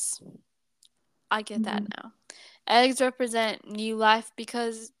yes, I get that Mm-hmm. now. Eggs represent new life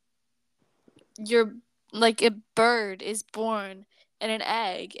because you're like a bird is born in an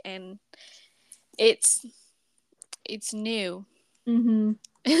egg and it's it's new. Mm-hmm.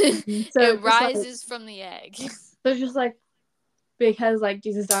 Mm-hmm. So It just like rises from the egg. just like because like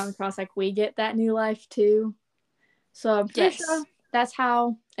Jesus died on the cross, like we get that new life too. So I'm pretty sure Yes. that's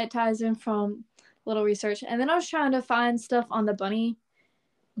how it ties in from little research. And then I was trying to find stuff on the bunny,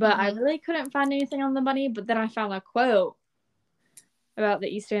 but I Mhm. really couldn't find anything on the bunny. But then I found a quote about the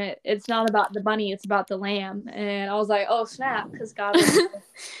Easter. It's not about the bunny; it's about the lamb. And I was like, "Oh snap!" Because God was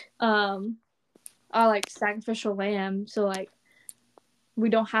um our like sacrificial lamb, so like we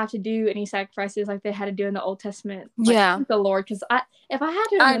don't have to do any sacrifices like they had to do in the Old Testament. Like Yeah. thank the Lord, because I if I had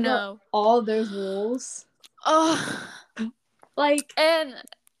to I remember know. all those rules, Oh, like and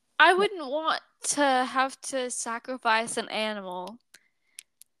I wouldn't want to have to sacrifice an animal.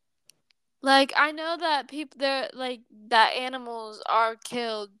 Like I know that people they're like that animals are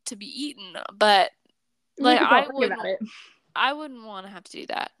killed to be eaten, but we like just don't think about it. I wouldn't want to have to do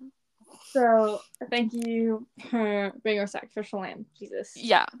that. So thank you for being our sacrificial lamb, Jesus.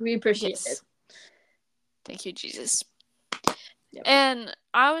 Yeah. We appreciate it. Yes. Thank you, Jesus. Yep. And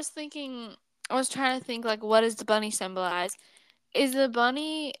I was trying to think like what does the bunny symbolize? Could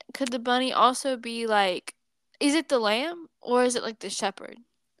the bunny also be like is it the lamb or is it like the shepherd?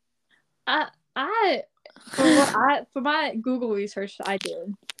 I for my Google research I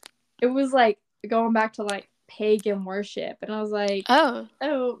did, it was like going back to like pagan worship, and I was like, Oh.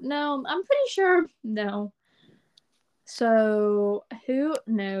 oh no, I'm pretty sure no. So who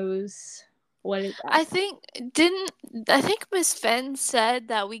knows what is I actually think didn't I think Miss Fenn said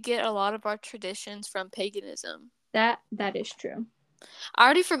that we get a lot of our traditions from paganism. that is true. I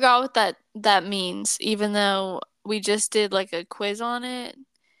already forgot what that means, even though we just did like a quiz on it.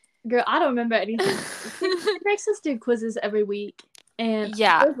 Girl, I don't remember anything. She makes us do quizzes every week, and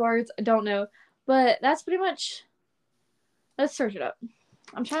Yeah. those words I don't know, but that's pretty much. Let's search it up.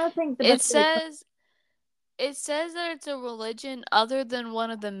 I'm trying to think the It best way. says it says that it's a religion other than one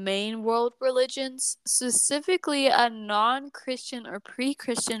of the main world religions, specifically a non-Christian or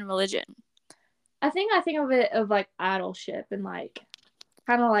pre-Christian religion. I think of it of like idolship and like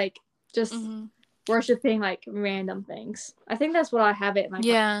kind of like just Hmm. worshiping like random things. I think that's what I have it in like my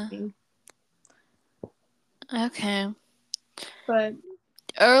Yeah. thing. Okay. But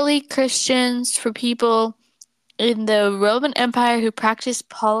Early Christians for people in the Roman Empire who practiced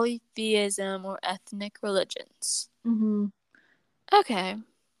polytheism or ethnic religions. mm-hmm, Okay.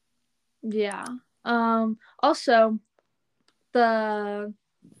 yeah. Also the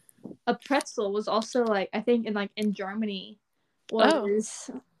a pretzel was also like I think in like in Germany Oh. was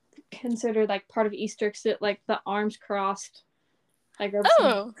considered like part of Easter because it like the arms crossed like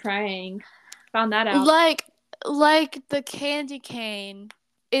representing Oh. praying. Found that out. Like like the candy cane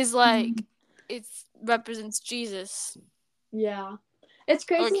is Mhm. like it's represents Jesus Yeah. It's or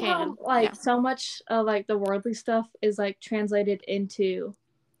crazy how can. Yeah. like so much like the worldly stuff is like translated into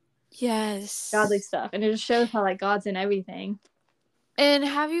godly Yes. stuff, and it just shows how like God's in everything. And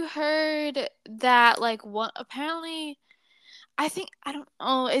have you heard that like one apparently I think I don't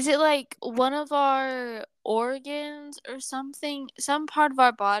know, is it like one of our organs or something. Some part of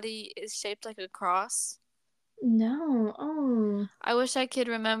our body is shaped like a cross. No. Oh. I wish I could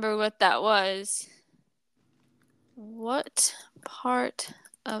remember what that was. What part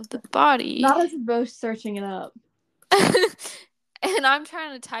of the body? Not as both searching it up. And I'm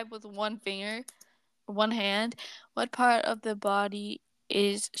trying to type with one finger, one hand. What part of the body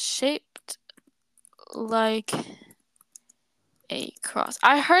is shaped like a cross?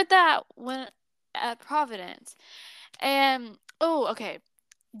 I heard that when at Providence. And okay.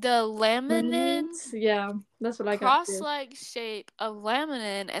 The laminin Lineaments? Yeah, that's what I got too. cross-like shape of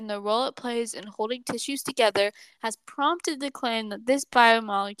laminin and the role it plays in holding tissues together has prompted the claim that this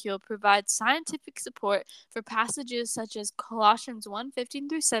biomolecule provides scientific support for passages such as Colossians 1:15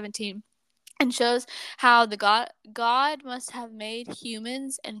 through 17 and shows how the God must have made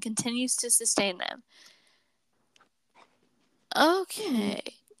humans and continues to sustain them. Hmm. Okay.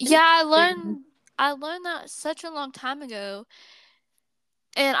 Yeah, Interesting. I learned that such a long time ago.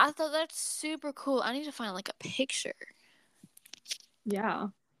 And I thought that's super cool. I need to find like a picture. Yeah.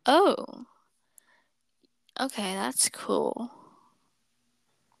 Oh, okay, that's cool.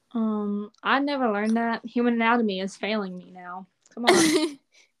 I never learned that. Human anatomy is failing me now. Come on.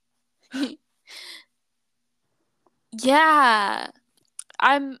 Yeah.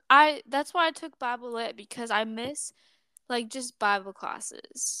 I that's why I took Bible Lit because I miss like just Bible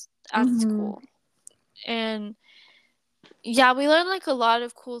classes at the Mm-hmm. school. And yeah, we learned like a lot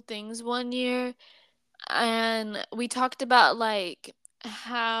of cool things one year and we talked about like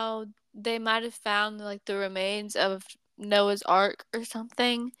how they might have found like the remains of Noah's Ark or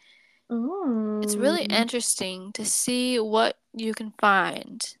something. It's really Oh. interesting to see what you can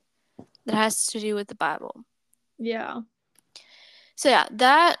find that has to do with the Bible. Yeah. So yeah,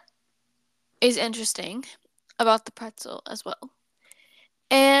 that is interesting about the pretzel as well.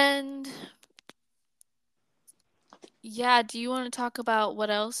 And yeah, do you want to talk about what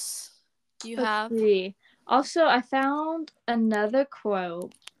else you Let's have? see. Also, I found another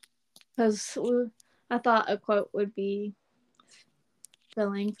quote because I thought a quote would be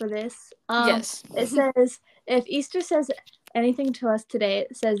filling for this. Yes. It says, "If Easter says anything to us today,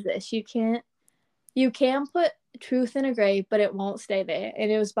 it says this: you can put truth in a grave, but it won't stay there."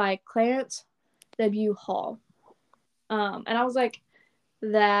 And it was by Clarence W. Hall. And I was like,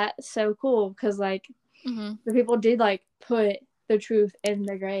 "That's so cool," because like Mm-hmm. the people did like put the truth in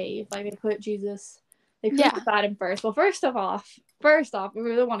the grave. Like they put Jesus, they Yeah. crucified him first. Well, first off, we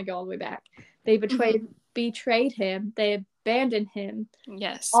really want to go all the way back. They Mm-hmm. betrayed him. They abandoned him,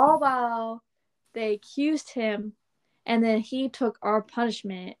 Yes. all while they accused him, and then he took our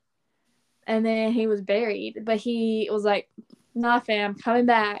punishment, and then he was buried. But he was like, "Nah, fam, coming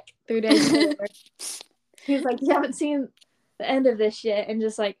back 3 days later." He was like, "You haven't seen the end of this yet," and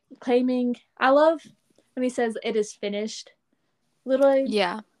just like claiming. I love when he says, "It is finished." Literally,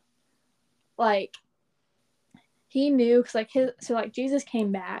 Yeah. like he knew because like Jesus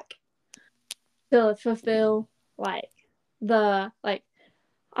came back to fulfill like the like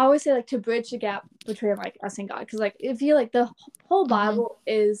I always say like to bridge the gap between like us and God, because like if you like the whole Mm-hmm. Bible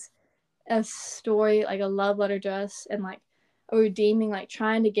is a story, like a love letter to us, and like a redeeming, like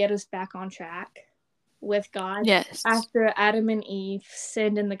trying to get us back on track with God Yes. after Adam and Eve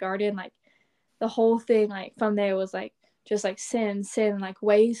sinned in the garden. Like the whole thing like from there was like just like sin, like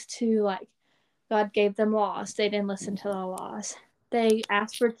ways to like God gave them laws. They didn't listen to the laws. They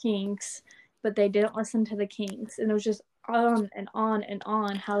asked for kings, but they didn't listen to the kings. And it was just on and on and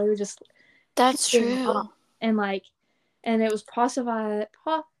on how they were just That's giving up. true. And like, and it was prophesied.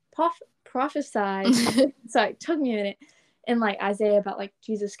 Sorry, it took me a minute. In like Isaiah about like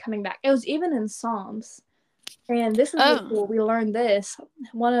Jesus coming back. It was even in Psalms. And this is really Oh. cool. We learned this.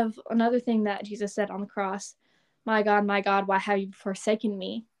 Another thing that Jesus said on the cross, my God, why have you forsaken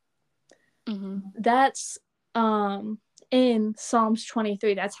me?" Mm-hmm. That's in Psalms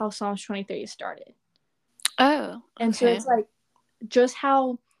 23. That's how Psalms 23 started. Oh, And so okay. it's like just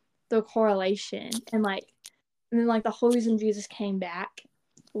how the correlation and then like the whole reason Jesus came back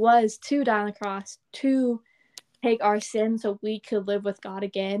was to die on the cross to take our sin so we could live with God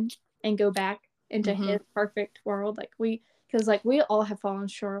again and go back into Mm-hmm. his perfect world. Because like we all have fallen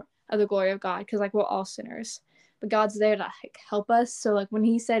short of the glory of God, because like we're all sinners, but God's there to like help us. So like when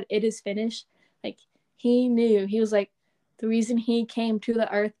he said it is finished, like he knew, he was like, the reason he came to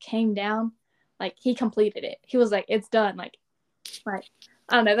the earth, came down, like he completed it. He was like, it's done. Like I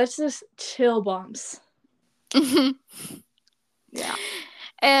don't know, that's just chill bumps. Yeah.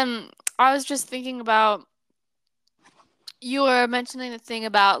 And I was just thinking about you were mentioning the thing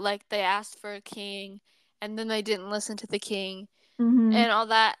about like they asked for a king and then they didn't listen to the king Mm-hmm. and all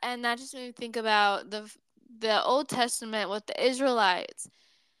that, and that just made me think about the Old Testament with the Israelites,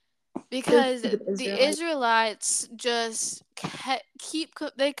 because Stupid the Israelites. Israelites just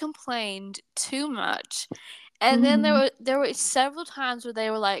they complained too much. And then Mm-hmm. there were several times where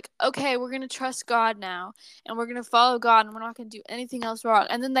they were like, "Okay, we're going to trust God now and we're going to follow God and we're not going to do anything else wrong."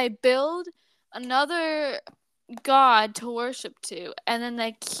 And then they build another god to worship to, and then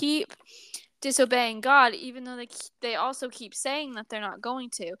they keep disobeying God, even though they also keep saying that they're not going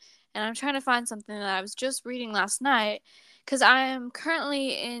to. And I'm trying to find something that I was just reading last night, because I am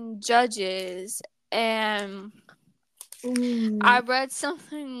currently in Judges, and I Ooh. read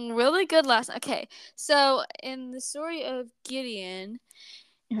something really good last night. Okay, so in the story of Gideon,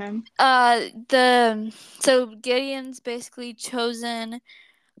 Okay. the so Gideon's basically chosen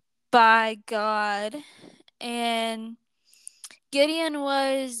by God, and Gideon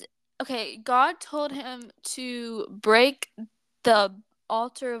was okay. God told him to break the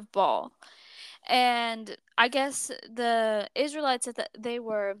altar of Baal, and I guess the Israelites said that they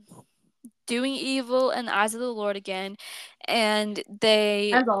were doing evil in the eyes of the Lord again, and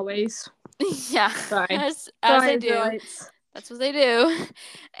they, As always. yeah, Sorry. as Sorry, they do, Israelites. that's what they do,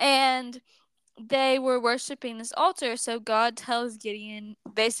 and they were worshiping this altar. So God tells Gideon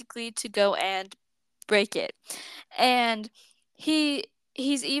basically to go and break it, and he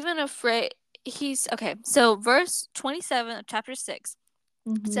he's even afraid. He's okay. So verse 27 of chapter 6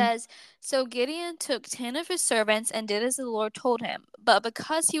 Mm-hmm. says, "So Gideon took 10 of his servants and did as the Lord told him. But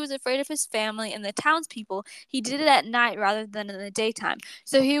because he was afraid of his family and the townspeople, he did it at night rather than in the daytime.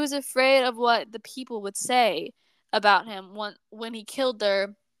 So he was afraid of what the people would say about him when he killed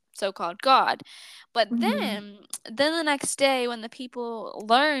their so-called God. But Mm-hmm. then the next day, when the people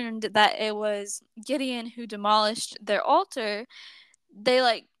learned that it was Gideon who demolished their altar, they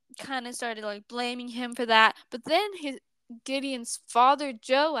like kind of started like blaming him for that. But then his Gideon's father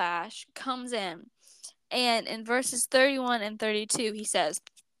Joash comes in, and in verses 31 and 32 he says,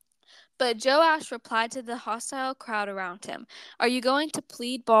 "But Joash replied to the hostile crowd around him, 'Are you going to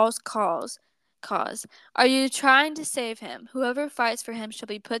plead Baal's cause? Are you trying to save him? Whoever fights for him shall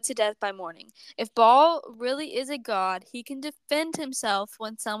be put to death by morning. If Baal really is a god, he can defend himself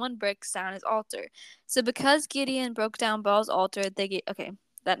when someone breaks down his altar.' So because Gideon broke down Baal's altar, they get okay."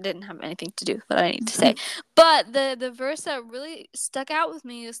 That didn't have anything to do with what I need to say. But the verse that really stuck out with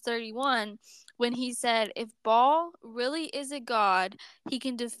me is 31, when he said, "If Baal really is a god, he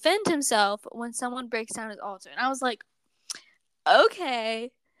can defend himself when someone breaks down his altar." And I was like,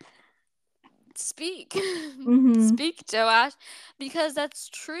 okay, speak. Mm-hmm. Speak, Joash, because that's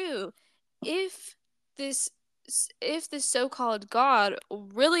true. If this if this so-called god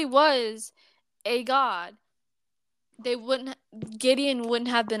really was a god, they wouldn't Gideon wouldn't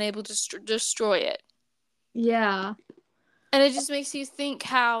have been able to destroy it. Yeah. And it just makes you think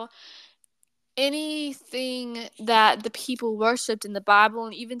how anything that the people worshipped in the Bible,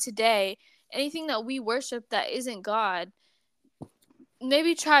 and even today, anything that we worship that isn't God,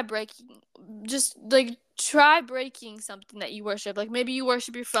 maybe try breaking, just like try breaking something that you worship. Like maybe you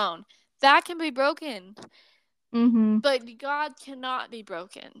worship your phone. That can be broken, Mm-hmm. but God cannot be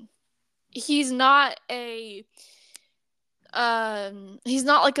broken. He's not a he's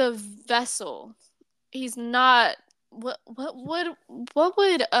not like a vessel. He's not what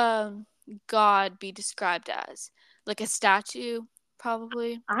would God be described as? Like a statue,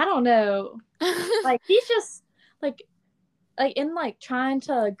 probably. I don't know. Like he's just like in like trying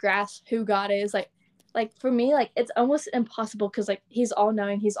to grasp who God is, like for me, like it's almost impossible because like he's all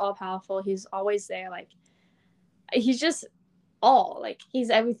knowing, he's all powerful, he's always there, like he's just all like he's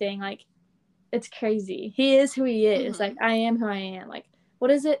everything, like it's crazy. He is who he is. Like Mhm. I am who I am. Like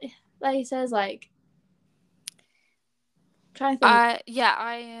what is it that he says? Like I'm trying to think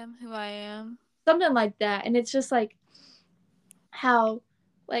I am who I am. something like that, and it's just like how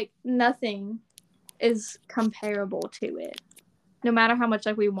like nothing is comparable to it. No matter how much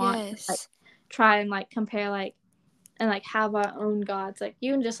like we want to like Yes. try and like compare like and like have our own gods, like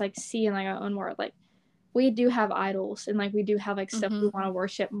even just like see in like our own world, like we do have idols and like we do have like stuff we Mhm. want to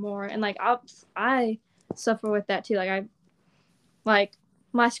worship more, and like I suffer with that too. Like I like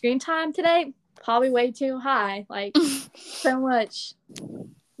my screen time today probably way too high, like so much,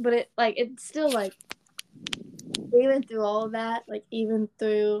 but it like it's still like even through all of that, like even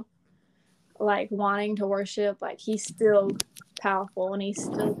through like wanting to worship, like he's still powerful and he's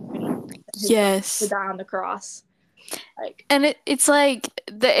still doing his best to Yes. die on the cross. Like And it's like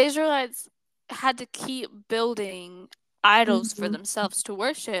the Israelites had to keep building idols for mm-hmm. themselves to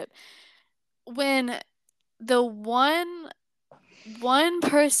worship, when the one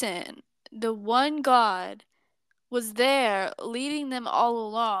person, the one God was there leading them all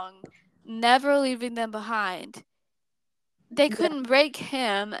along. never leaving them behind. They Yeah. couldn't break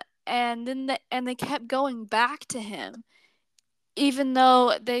him, and they kept going back to him, even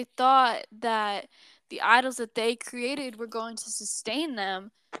though they thought that the idols that they created were going to sustain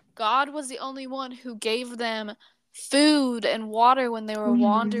them. God was the only one who gave them food and water when they were Mm-hmm.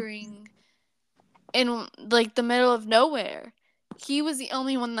 wandering in like the middle of nowhere. He was the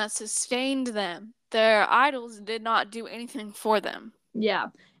only one that sustained them. Their idols did not do anything for them. Yeah.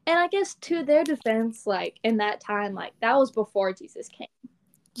 And I guess to their defense, like in that time, like that was before Jesus came.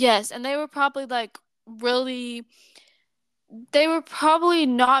 Yes, and they were probably like really they were probably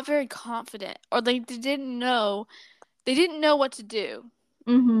not very confident, or they didn't know what to do.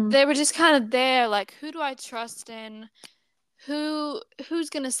 Mm-hmm. They were just kind of there like, who do I trust in? Who's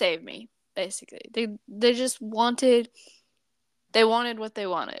going to save me? Basically. They just wanted what they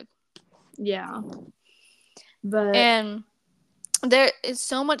wanted. Yeah. But And there is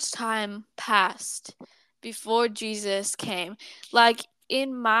so much time passed before Jesus came. Like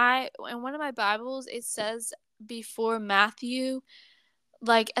in one of my Bibles it says before Matthew,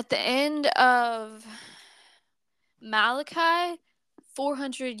 like at the end of Malachi,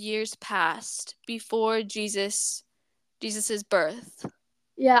 400 years passed before Jesus's birth.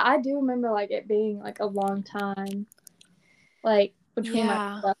 yeah, I do remember like it being like a long time, like between like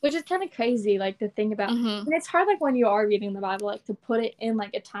Yeah. stuff, which is kind of crazy, like to think about. Mhm. And it's hard, like when you are reading the Bible, like to put it in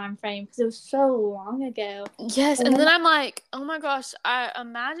like a time frame because it was so long ago. Yes, And and then, then I'm like, "Oh my gosh, I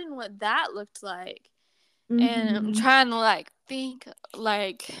imagine what that looked like." And I'm mm-hmm. trying to like think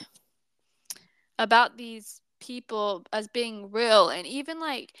like about these people as being real, and even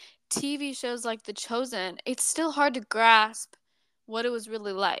like TV shows like The Chosen, it's still hard to grasp what it was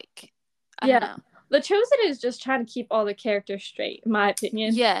really like. I don't Yeah, know. The Chosen is just trying to keep all the characters straight, in my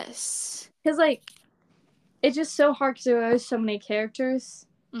opinion, Yes. because like it's just so hard because there are so many characters,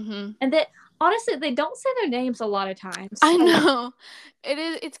 Mhm. and that honestly they don't say their names a lot of times. I Like, know.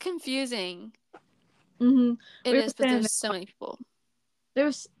 It's confusing. mm-hmm. It We were is, but saying there's that so many people.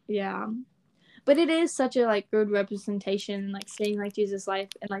 there's yeah. But it is such a like good representation, like seeing like Jesus' life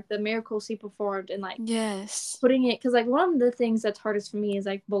and like the miracles he performed and like Yes. putting it, because like one of the things that's hardest for me is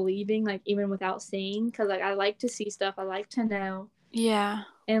like believing, like even without seeing, because like I like to see stuff, I like to know, Yeah.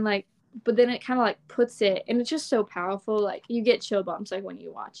 and like but then it kind of like puts it, and it's just so powerful, like you get chill bumps like when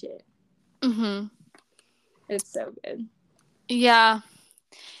you watch it. Mhm. It's so good. Yeah.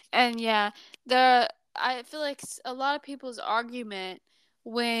 And yeah, I feel like a lot of people's argument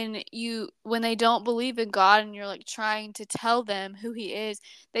when they don't believe in God and you're like trying to tell them who he is,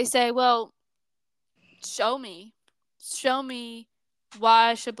 they say, "Well, show me. Show me why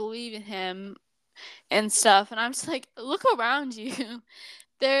I should believe in him and stuff." And I'm just like, "Look around you."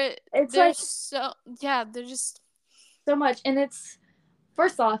 They're It's they're like so yeah, they're just so much, and it's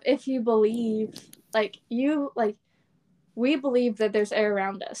first off, if you believe, like you like we believe that there's air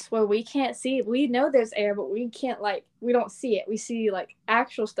around us where we can't see it. We know there's air, but we can't like we don't see it. We see like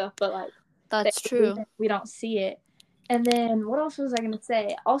actual stuff, but like that that's true. we don't see it. And then what else was I gonna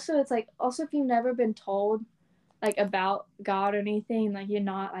say? Also, it's like also if you've never been told like about God or anything, like you're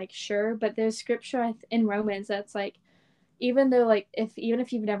not like sure. But there's scripture in Romans that's like even though like if even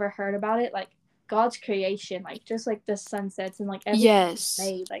if you've never heard about it, like God's creation, like just like the sunsets and like everything Yes.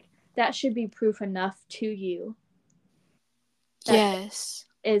 made, like that should be proof enough to you that Yes.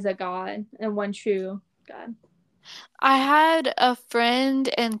 is a God and one true God. I had a friend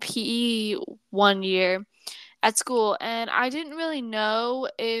in PE one year at school, and I didn't really know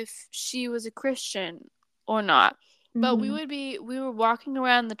if she was a Christian or not. But Mm-hmm. we were walking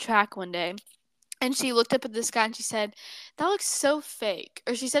around the track one day, and she looked up at the sky and she said, "That looks so fake."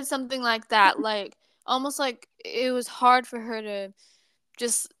 Or she said something like that, like almost like it was hard for her to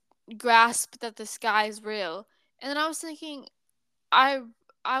just grasp that the sky is real. And then I was thinking, I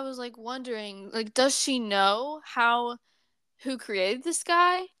I was like wondering, like, does she know how who created the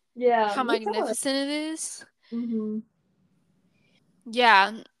sky? Yeah, How you tell it. magnificent it is? Mm-hmm.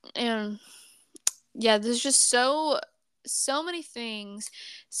 Yeah, and yeah, there's just so many things.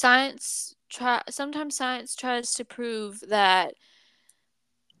 Sometimes science tries to prove that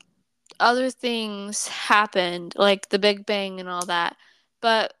other things happened, like the Big Bang and all that.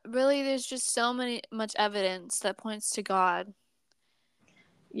 But really there's just much evidence that points to God.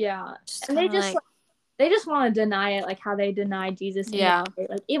 Yeah, Just and kind of like, they just want to deny it, like how they denied Jesus in the yeah. day.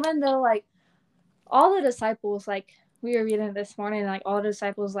 Like even though like all the disciples, like we were reading this morning, like all the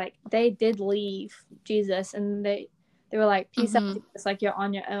disciples, like they did leave Jesus, and they were like, "Peace out, Mhm. Jesus, like you're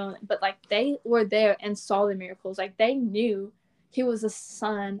on your own." But like they were there and saw the miracles. Like they knew he was the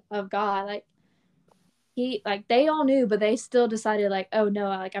Son of God. Like they all knew, but they still decided like, oh no,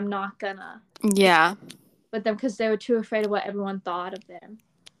 like I'm not gonna Yeah. with them because they were too afraid of what everyone thought of them.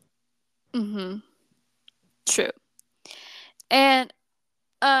 Mhm. True. And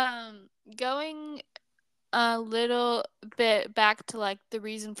going a little bit back to like the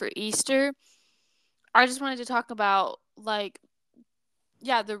reason for Easter, I just wanted to talk about like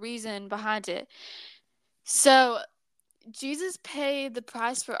the reason behind it. So, Jesus paid the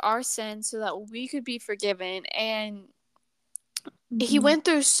price for our sins so that we could be forgiven, and he Mm-hmm. went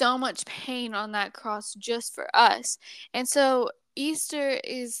through so much pain on that cross just for us. And so Easter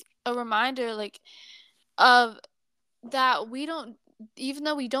is a reminder like of that we don't, even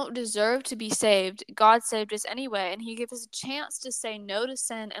though we don't deserve to be saved, God saved us anyway, and he gave us a chance to say no to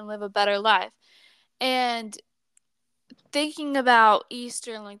sin and live a better life. And thinking about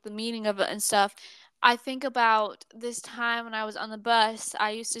Easter and like the meaning of it and stuff, I think about this time when I was on the bus.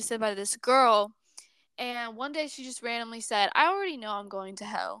 I used to sit by this girl, and one day she just randomly said, "I already know I'm going to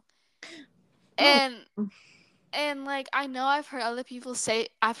hell." Oh. And like I know I've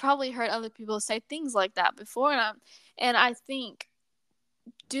probably heard other people say things like that before, and I think,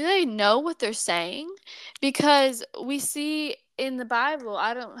 do they know what they're saying? Because we see in the Bible,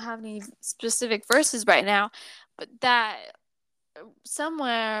 I don't have any specific verses right now, but that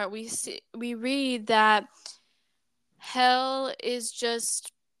somewhere we read that hell is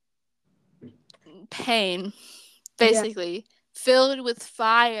just pain, Yeah. basically, filled with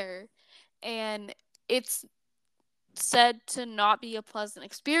fire, and it's said to not be a pleasant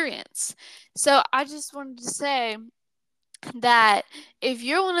experience. So I just wanted to say that if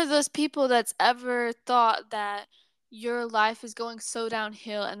you're one of those people that's ever thought that your life is going so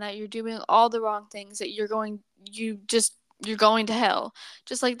downhill and that you're doing all the wrong things, that you're going to hell,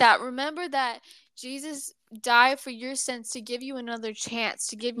 just like that, remember that Jesus died for your sins to give you another chance,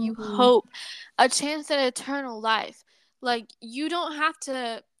 to give you Mm-hmm. hope, a chance at eternal life. Like, you don't have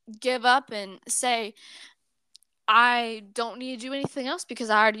to give up and say, I don't need to do anything else because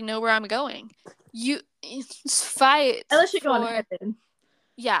I already know where I'm going. You fight Unless you're going to for, heaven.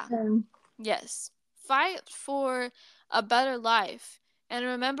 yeah, Um, yes, fight for a better life. And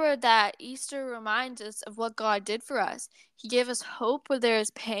remember that Easter reminds us of what God did for us. He gave us hope where there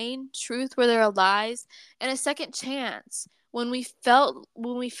is pain, truth where there are lies, and a second chance when we feel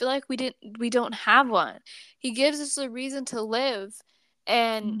like we don't have one. He gives us a reason to live,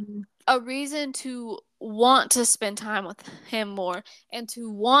 and mm-hmm. a reason to want to spend time with him more, and to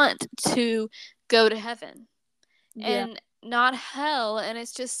want to go to heaven Yeah. and not hell. And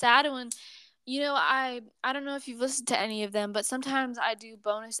it's just sad when, I don't know if you've listened to any of them, but sometimes I do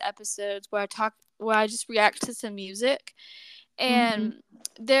bonus episodes where I just react to some music. Mm-hmm. And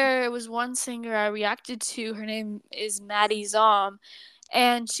there was one singer I reacted to. Her name is Maddie Zom,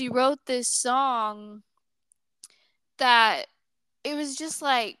 and she wrote this song that, it was just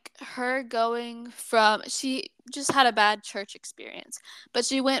like her going from, she just had a bad church experience, but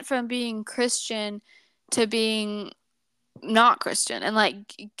she went from being Christian to being not Christian, and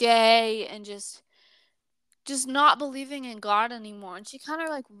like gay, and just not believing in God anymore. And she kind of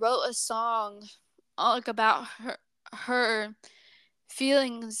like wrote a song like about her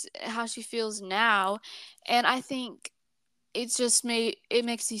feelings, how she feels now. And I think it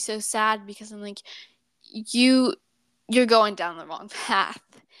makes me so sad, because I'm like, you you're going down the wrong path,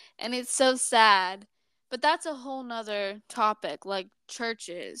 and it's so sad. But that's a whole nother topic, like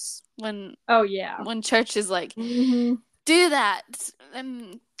churches, Oh yeah. when churches like Mm-hmm. do that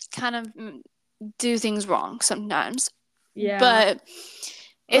and kind of do things wrong sometimes. Yeah. But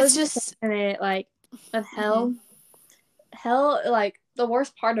I it's was just just, saying it like with mm-hmm. hell, like the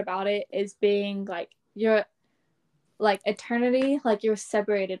worst part about it is being like you're like eternity, like you're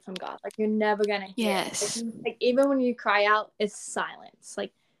separated from God. Like you're never gonna hear it. Yes. Like even when you cry out, it's silence.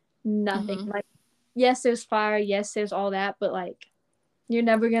 Like nothing. Mm-hmm. Like yes, there's fire, yes, there's all that, but like you're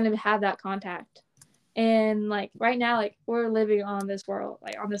never gonna have that contact. And like right now, like we're living on this world,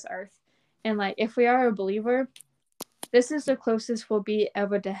 like on this earth. And like if we are a believer, this is the closest we'll be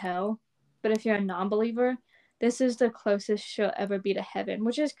ever to hell. But if you're a non believer, this is the closest you'll ever be to heaven,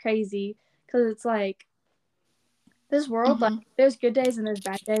 which is crazy because it's like this world, like Mm-hmm. there's good days and there's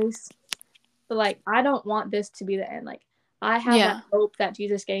bad days. But like I don't want this to be the end. Like I have that Yeah. hope that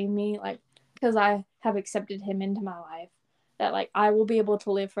Jesus gave me, like because I have accepted him into my life. That like I will be able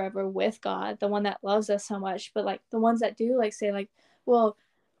to live forever with God, the one that loves us so much. But like the ones that do like say like, well,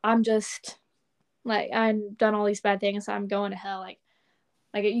 I'm just like I've done all these bad things, so I'm going to hell. Like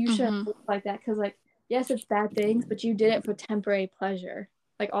you shouldn't Mm-hmm. look like that because like yes, it's bad things, but you did it for temporary pleasure.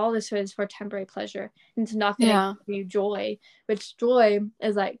 Like all this is for temporary pleasure, and it's not going to Yeah. give you joy. Which joy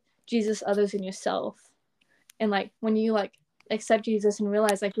is like Jesus, others, and yourself. And like when you like accept Jesus and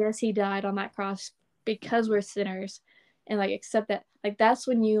realize like, yes, he died on that cross because we're sinners, and like accept that, like that's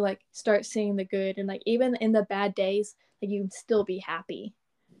when you like start seeing the good, and like even in the bad days, like you can still be happy.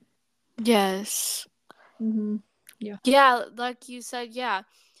 Yes. Mm-hmm. Yeah. Yeah, like you said, yeah.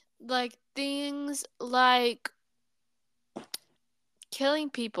 Like things like killing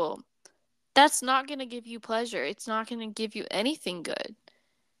people, that's not going to give you pleasure. It's not going to give you anything good.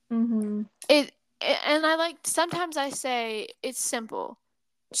 Mm-hmm. It and I like sometimes I say it's simple.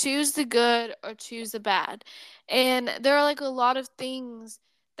 Choose the good or choose the bad. And there are like a lot of things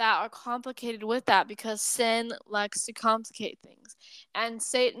that are complicated with that because sin likes to complicate things. And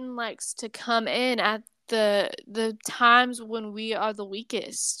Satan likes to come in at the times when we are the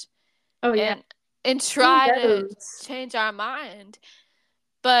weakest Oh yeah. and and He try to knows. change our mind.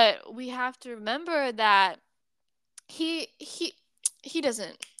 But we have to remember that he he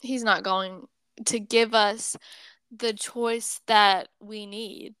he's not going to give us the choice that we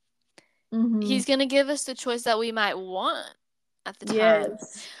need. Mm-hmm. He's going to give us the choice that we might want at the time,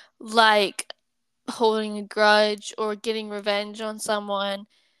 Yes. like holding a grudge or getting revenge on someone.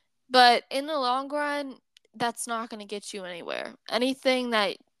 But in the long run, that's not going to get you anywhere. Anything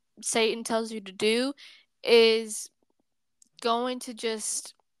that Satan tells you to do is going to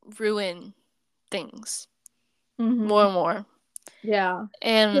just ruin things Mm-hmm. more and more. Yeah.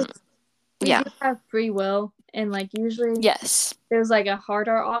 And We yeah. do have free will, and like usually Yes. there's like a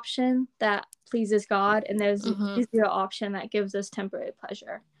harder option that pleases God, and there's the Mhm. easier option that gives us temporary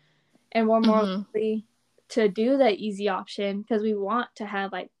pleasure. And we're more Mhm. likely to do the easy option because we want to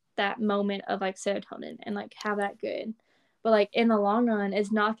have like that moment of like serotonin and like have that good. But like in the long run,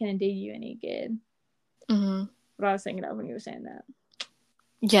 it's not going to do you any good. Mhm. What I was thinking of when you were saying that.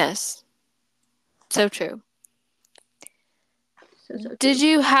 Yes. So true. So Did true.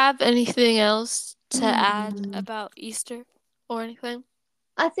 you have anything else to add Mm. about Easter or anything?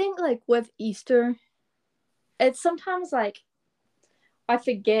 I think like with Easter, it's sometimes like I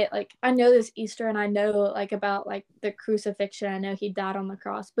forget, like I know this Easter and I know like about like the crucifixion. I know he died on the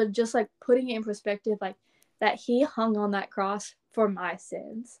cross, but just like putting it in perspective, like that he hung on that cross for my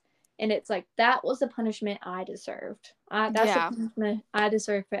sins. And it's like that was the punishment I deserved. That's the Yeah. punishment I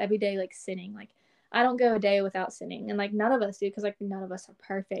deserve for every day like sinning. Like I don't go a day without sinning, and like none of us do because like none of us are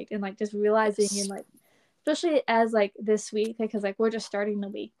perfect. And like just realizing and Yes. like especially as like this week because like we're just starting the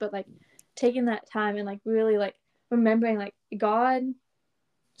week, but like taking that time and like really like remembering like God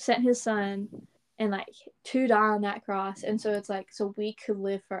sent his son and like to die on that cross, and so it's like so we could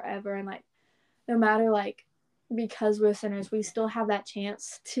live forever, and like no matter like because we're sinners we still have that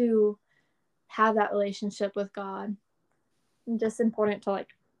chance to have that relationship with God. And just important to like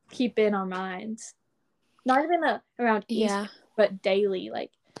keep in our minds, not even around Easter Yeah. but daily.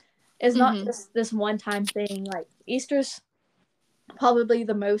 Like it's not Mhm. just this one time thing. Like Easter's probably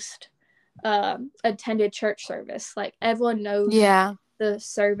the most attended church service. Like everyone knows Yeah. the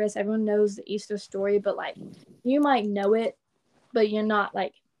service, everyone knows the Easter story, but like you might know it, but you're not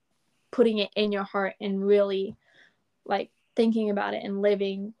like putting it in your heart and really like thinking about it and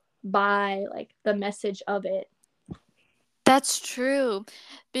living by like the message of it. That's true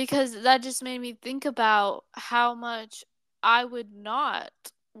because that just made me think about how much I would not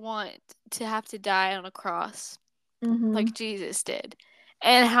want to have to die on a cross Mm-hmm. like Jesus did.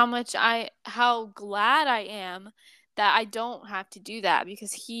 And how glad I am that I don't have to do that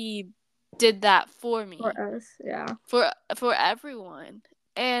because he did that for For me. us, yeah. For everyone.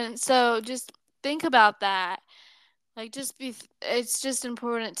 And so just think about that. Like it's just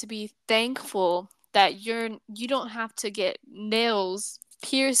important to be thankful that you don't have to get nails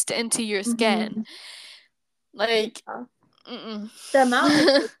pierced into your skin. Mm-hmm. Like Yeah. mm-mm. The amount of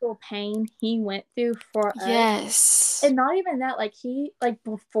physical pain he went through for us, Yes. and not even that, like he like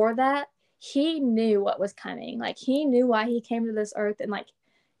before that he knew what was coming. Like he knew why he came to this earth, and like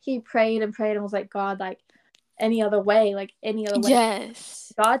he prayed and prayed and was like, God, like any other way, like any other way.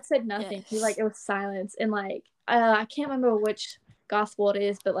 Yes. God said nothing. He like Yes. it was silence, and like I can't remember which gospel it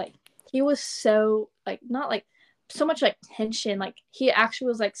is, but like he was so like not like so much like tension, like he actually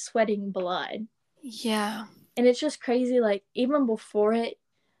was like sweating blood. Yeah. And it's just crazy, like even before it,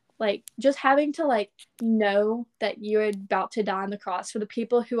 like just having to like know that you're about to die on the cross for the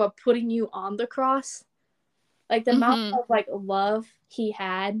people who are putting you on the cross, like the amount Mhm. of like love he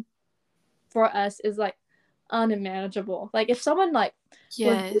had for us is like unmanageable. Like if someone like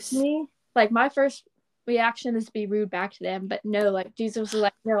was with Yes. me, like my first reaction is to be rude back to them, but no, like Jesus was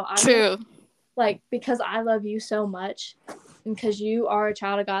like, no, I'm gonna True. like because I love you so much and because you are a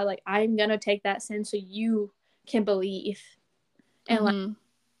child of God, like I'm gonna take that sin so you can believe. And like Mhm.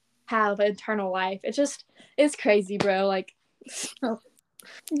 have eternal life. It's crazy, bro. Like,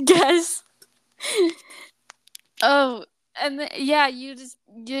 Yes. Oh, and yeah, you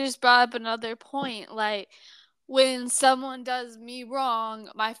just brought up another point. Like, when someone does me wrong,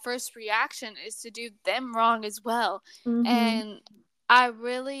 my first reaction is to do them wrong as well. mm-hmm. And I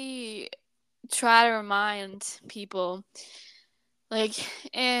really try to remind people, like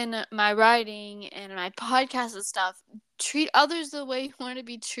in my writing and my podcast and stuff, treat others the way you want to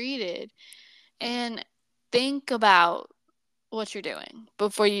be treated, and think about what you're doing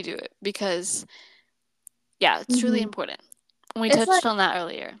before you do it, because yeah, it's really Mm-hmm. important. We It's like touched on that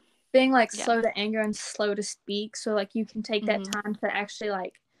earlier. being like Yeah. slow to anger and slow to speak, so like you can take that Mhm. time to actually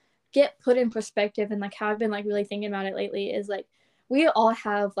like get put in perspective. And like how I've been like really thinking about it lately is like we all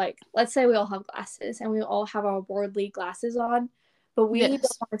have, like, let's say we all have glasses and we all have our worldly glasses on, but we don't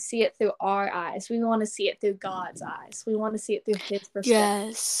Yes. want to see it through our eyes. We want to see it through God's eyes. We want to see it through his perspective,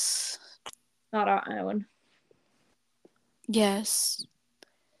 Yes. not our own. Yes.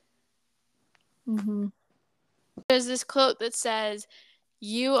 Mm-hmm. There's this quote that says,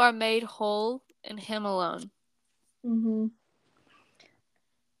 "You are made whole in him alone." Mm-hmm.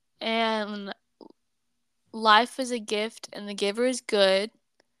 And life is a gift and the giver is good.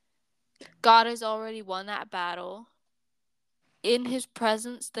 God has already won that battle. In his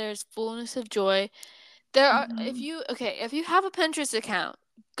presence there's fullness of joy. There are Mm-hmm. if you have a Pinterest account,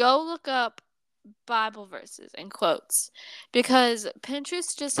 go look up Bible verses and quotes, because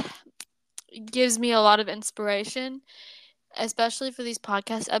Pinterest just gives me a lot of inspiration, especially for these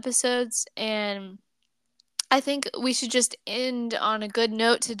podcast episodes. And I think we should just end on a good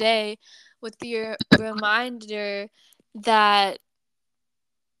note today with your reminder that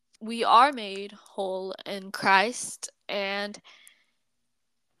we are made whole in Christ, and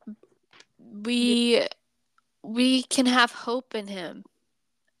Yeah. we can have hope in him,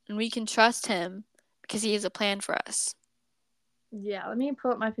 and we can trust him because he has a plan for us. Yeah, let me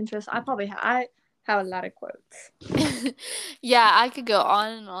pull up my Pinterest. I have a lot of quotes. Yeah, I could go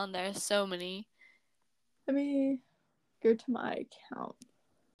on and on. There's so many. Let me go to my account.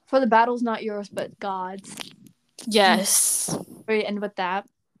 For the battle's not yours, but God's. Yes. We end with that.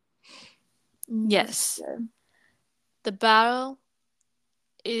 Yes. The battle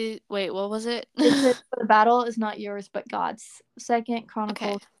is. Wait, what was it? It says, "For the battle is not yours, but God's." Second Okay.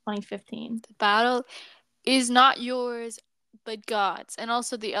 Chronicles 20:15. The battle is not yours, but God's. And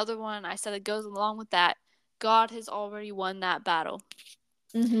also the other one I said that goes along with that. God has already won that battle.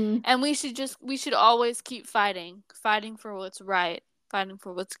 Mm-hmm. And we should always keep fighting for what's right, fighting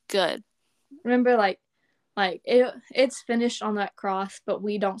for what's good. Remember, it's finished on that cross, but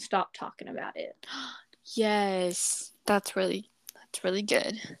we don't stop talking about it. Yes, that's really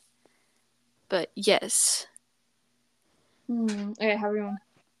good. But yes. Okay, how are we going?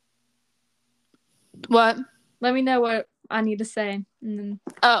 What? Let me know what I need to say. And then...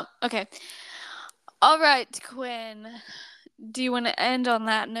 Oh, okay. All right, Quinn. Do you want to end on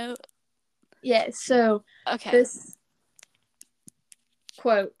that note? Yeah, so Okay. this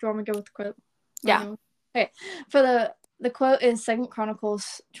quote, do you want me to go with the quote? Yeah. Okay. For the quote is Second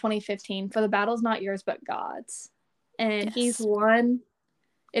Chronicles 20:15. For the battle's not yours, but God's. And Yes. he's won.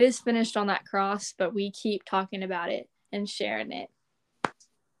 It is finished on that cross, but we keep talking about it and sharing it.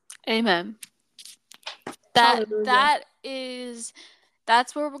 Amen. Hallelujah.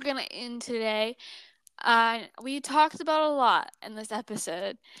 That's where we're gonna end today. We talked about a lot in this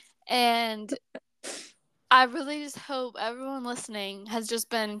episode, and I really just hope everyone listening has just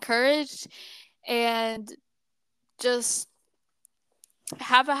been encouraged, and just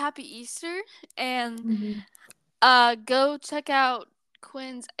have a happy Easter, and go check out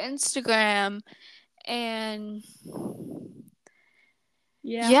Quinn's Instagram, and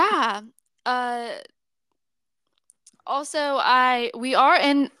yeah. Also, we are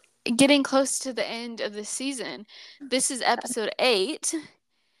getting close to the end of the season. This is episode 8,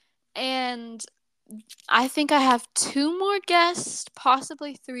 and I think I have 2 more guests,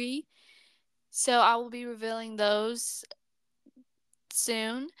 possibly 3. So I will be revealing those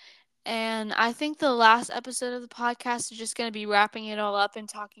soon. And I think the last episode of the podcast is just going to be wrapping it all up and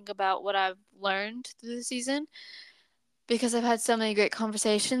talking about what I've learned through the season, because I've had so many great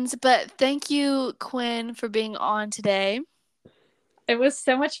conversations. But thank you, Quinn, for being on today. It was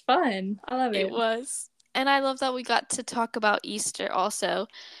so much fun. I love it. It was. And I love that we got to talk about Easter also,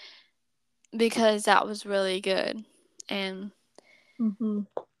 because that was really good. And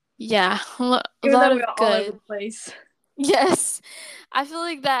yeah, a lot We're of all over good. the place. Yes. I feel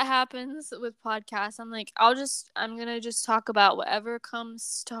like that happens with podcasts. I'm going to just talk about whatever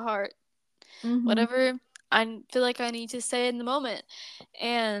comes to heart. Whatever I feel like I need to say in the moment.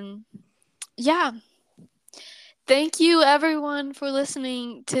 And yeah. Thank you, everyone, for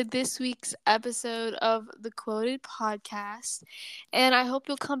listening to this week's episode of the Quoted Podcast. And I hope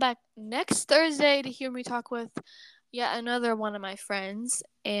you'll come back next Thursday to hear me talk with yet another one of my friends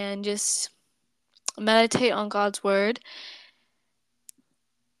and just meditate on God's Word.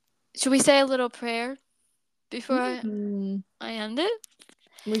 Should we say a little prayer before I end it?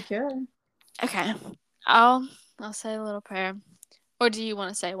 We could. Okay. I'll say a little prayer. Or do you want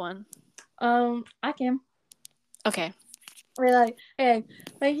to say one? I can. Okay. We're like, hey,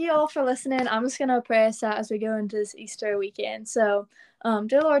 thank you all for listening. I'm just gonna pray us out as we go into this Easter weekend. So,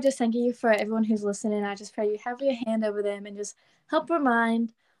 dear Lord, just thank you for everyone who's listening. I just pray you have your hand over them and just help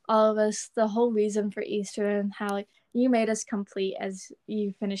remind all of us the whole reason for Easter and how you made us complete as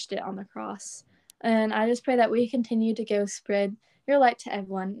you finished it on the cross. And I just pray that we continue to go spread your light to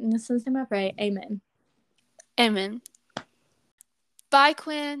everyone. In this name I pray, amen. Amen. Bye,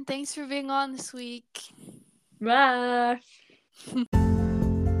 Quinn. Thanks for being on this week. Bye.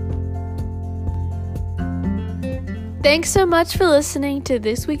 Thanks so much for listening to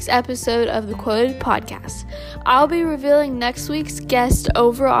this week's episode of the Quoted Podcast. I'll be revealing next week's guest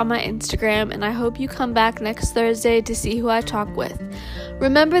over on my Instagram, and I hope you come back next Thursday to see who I talk with.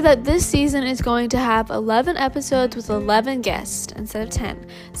 Remember that this season is going to have 11 episodes with 11 guests instead of 10,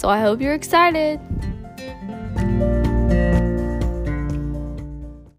 so I hope you're excited.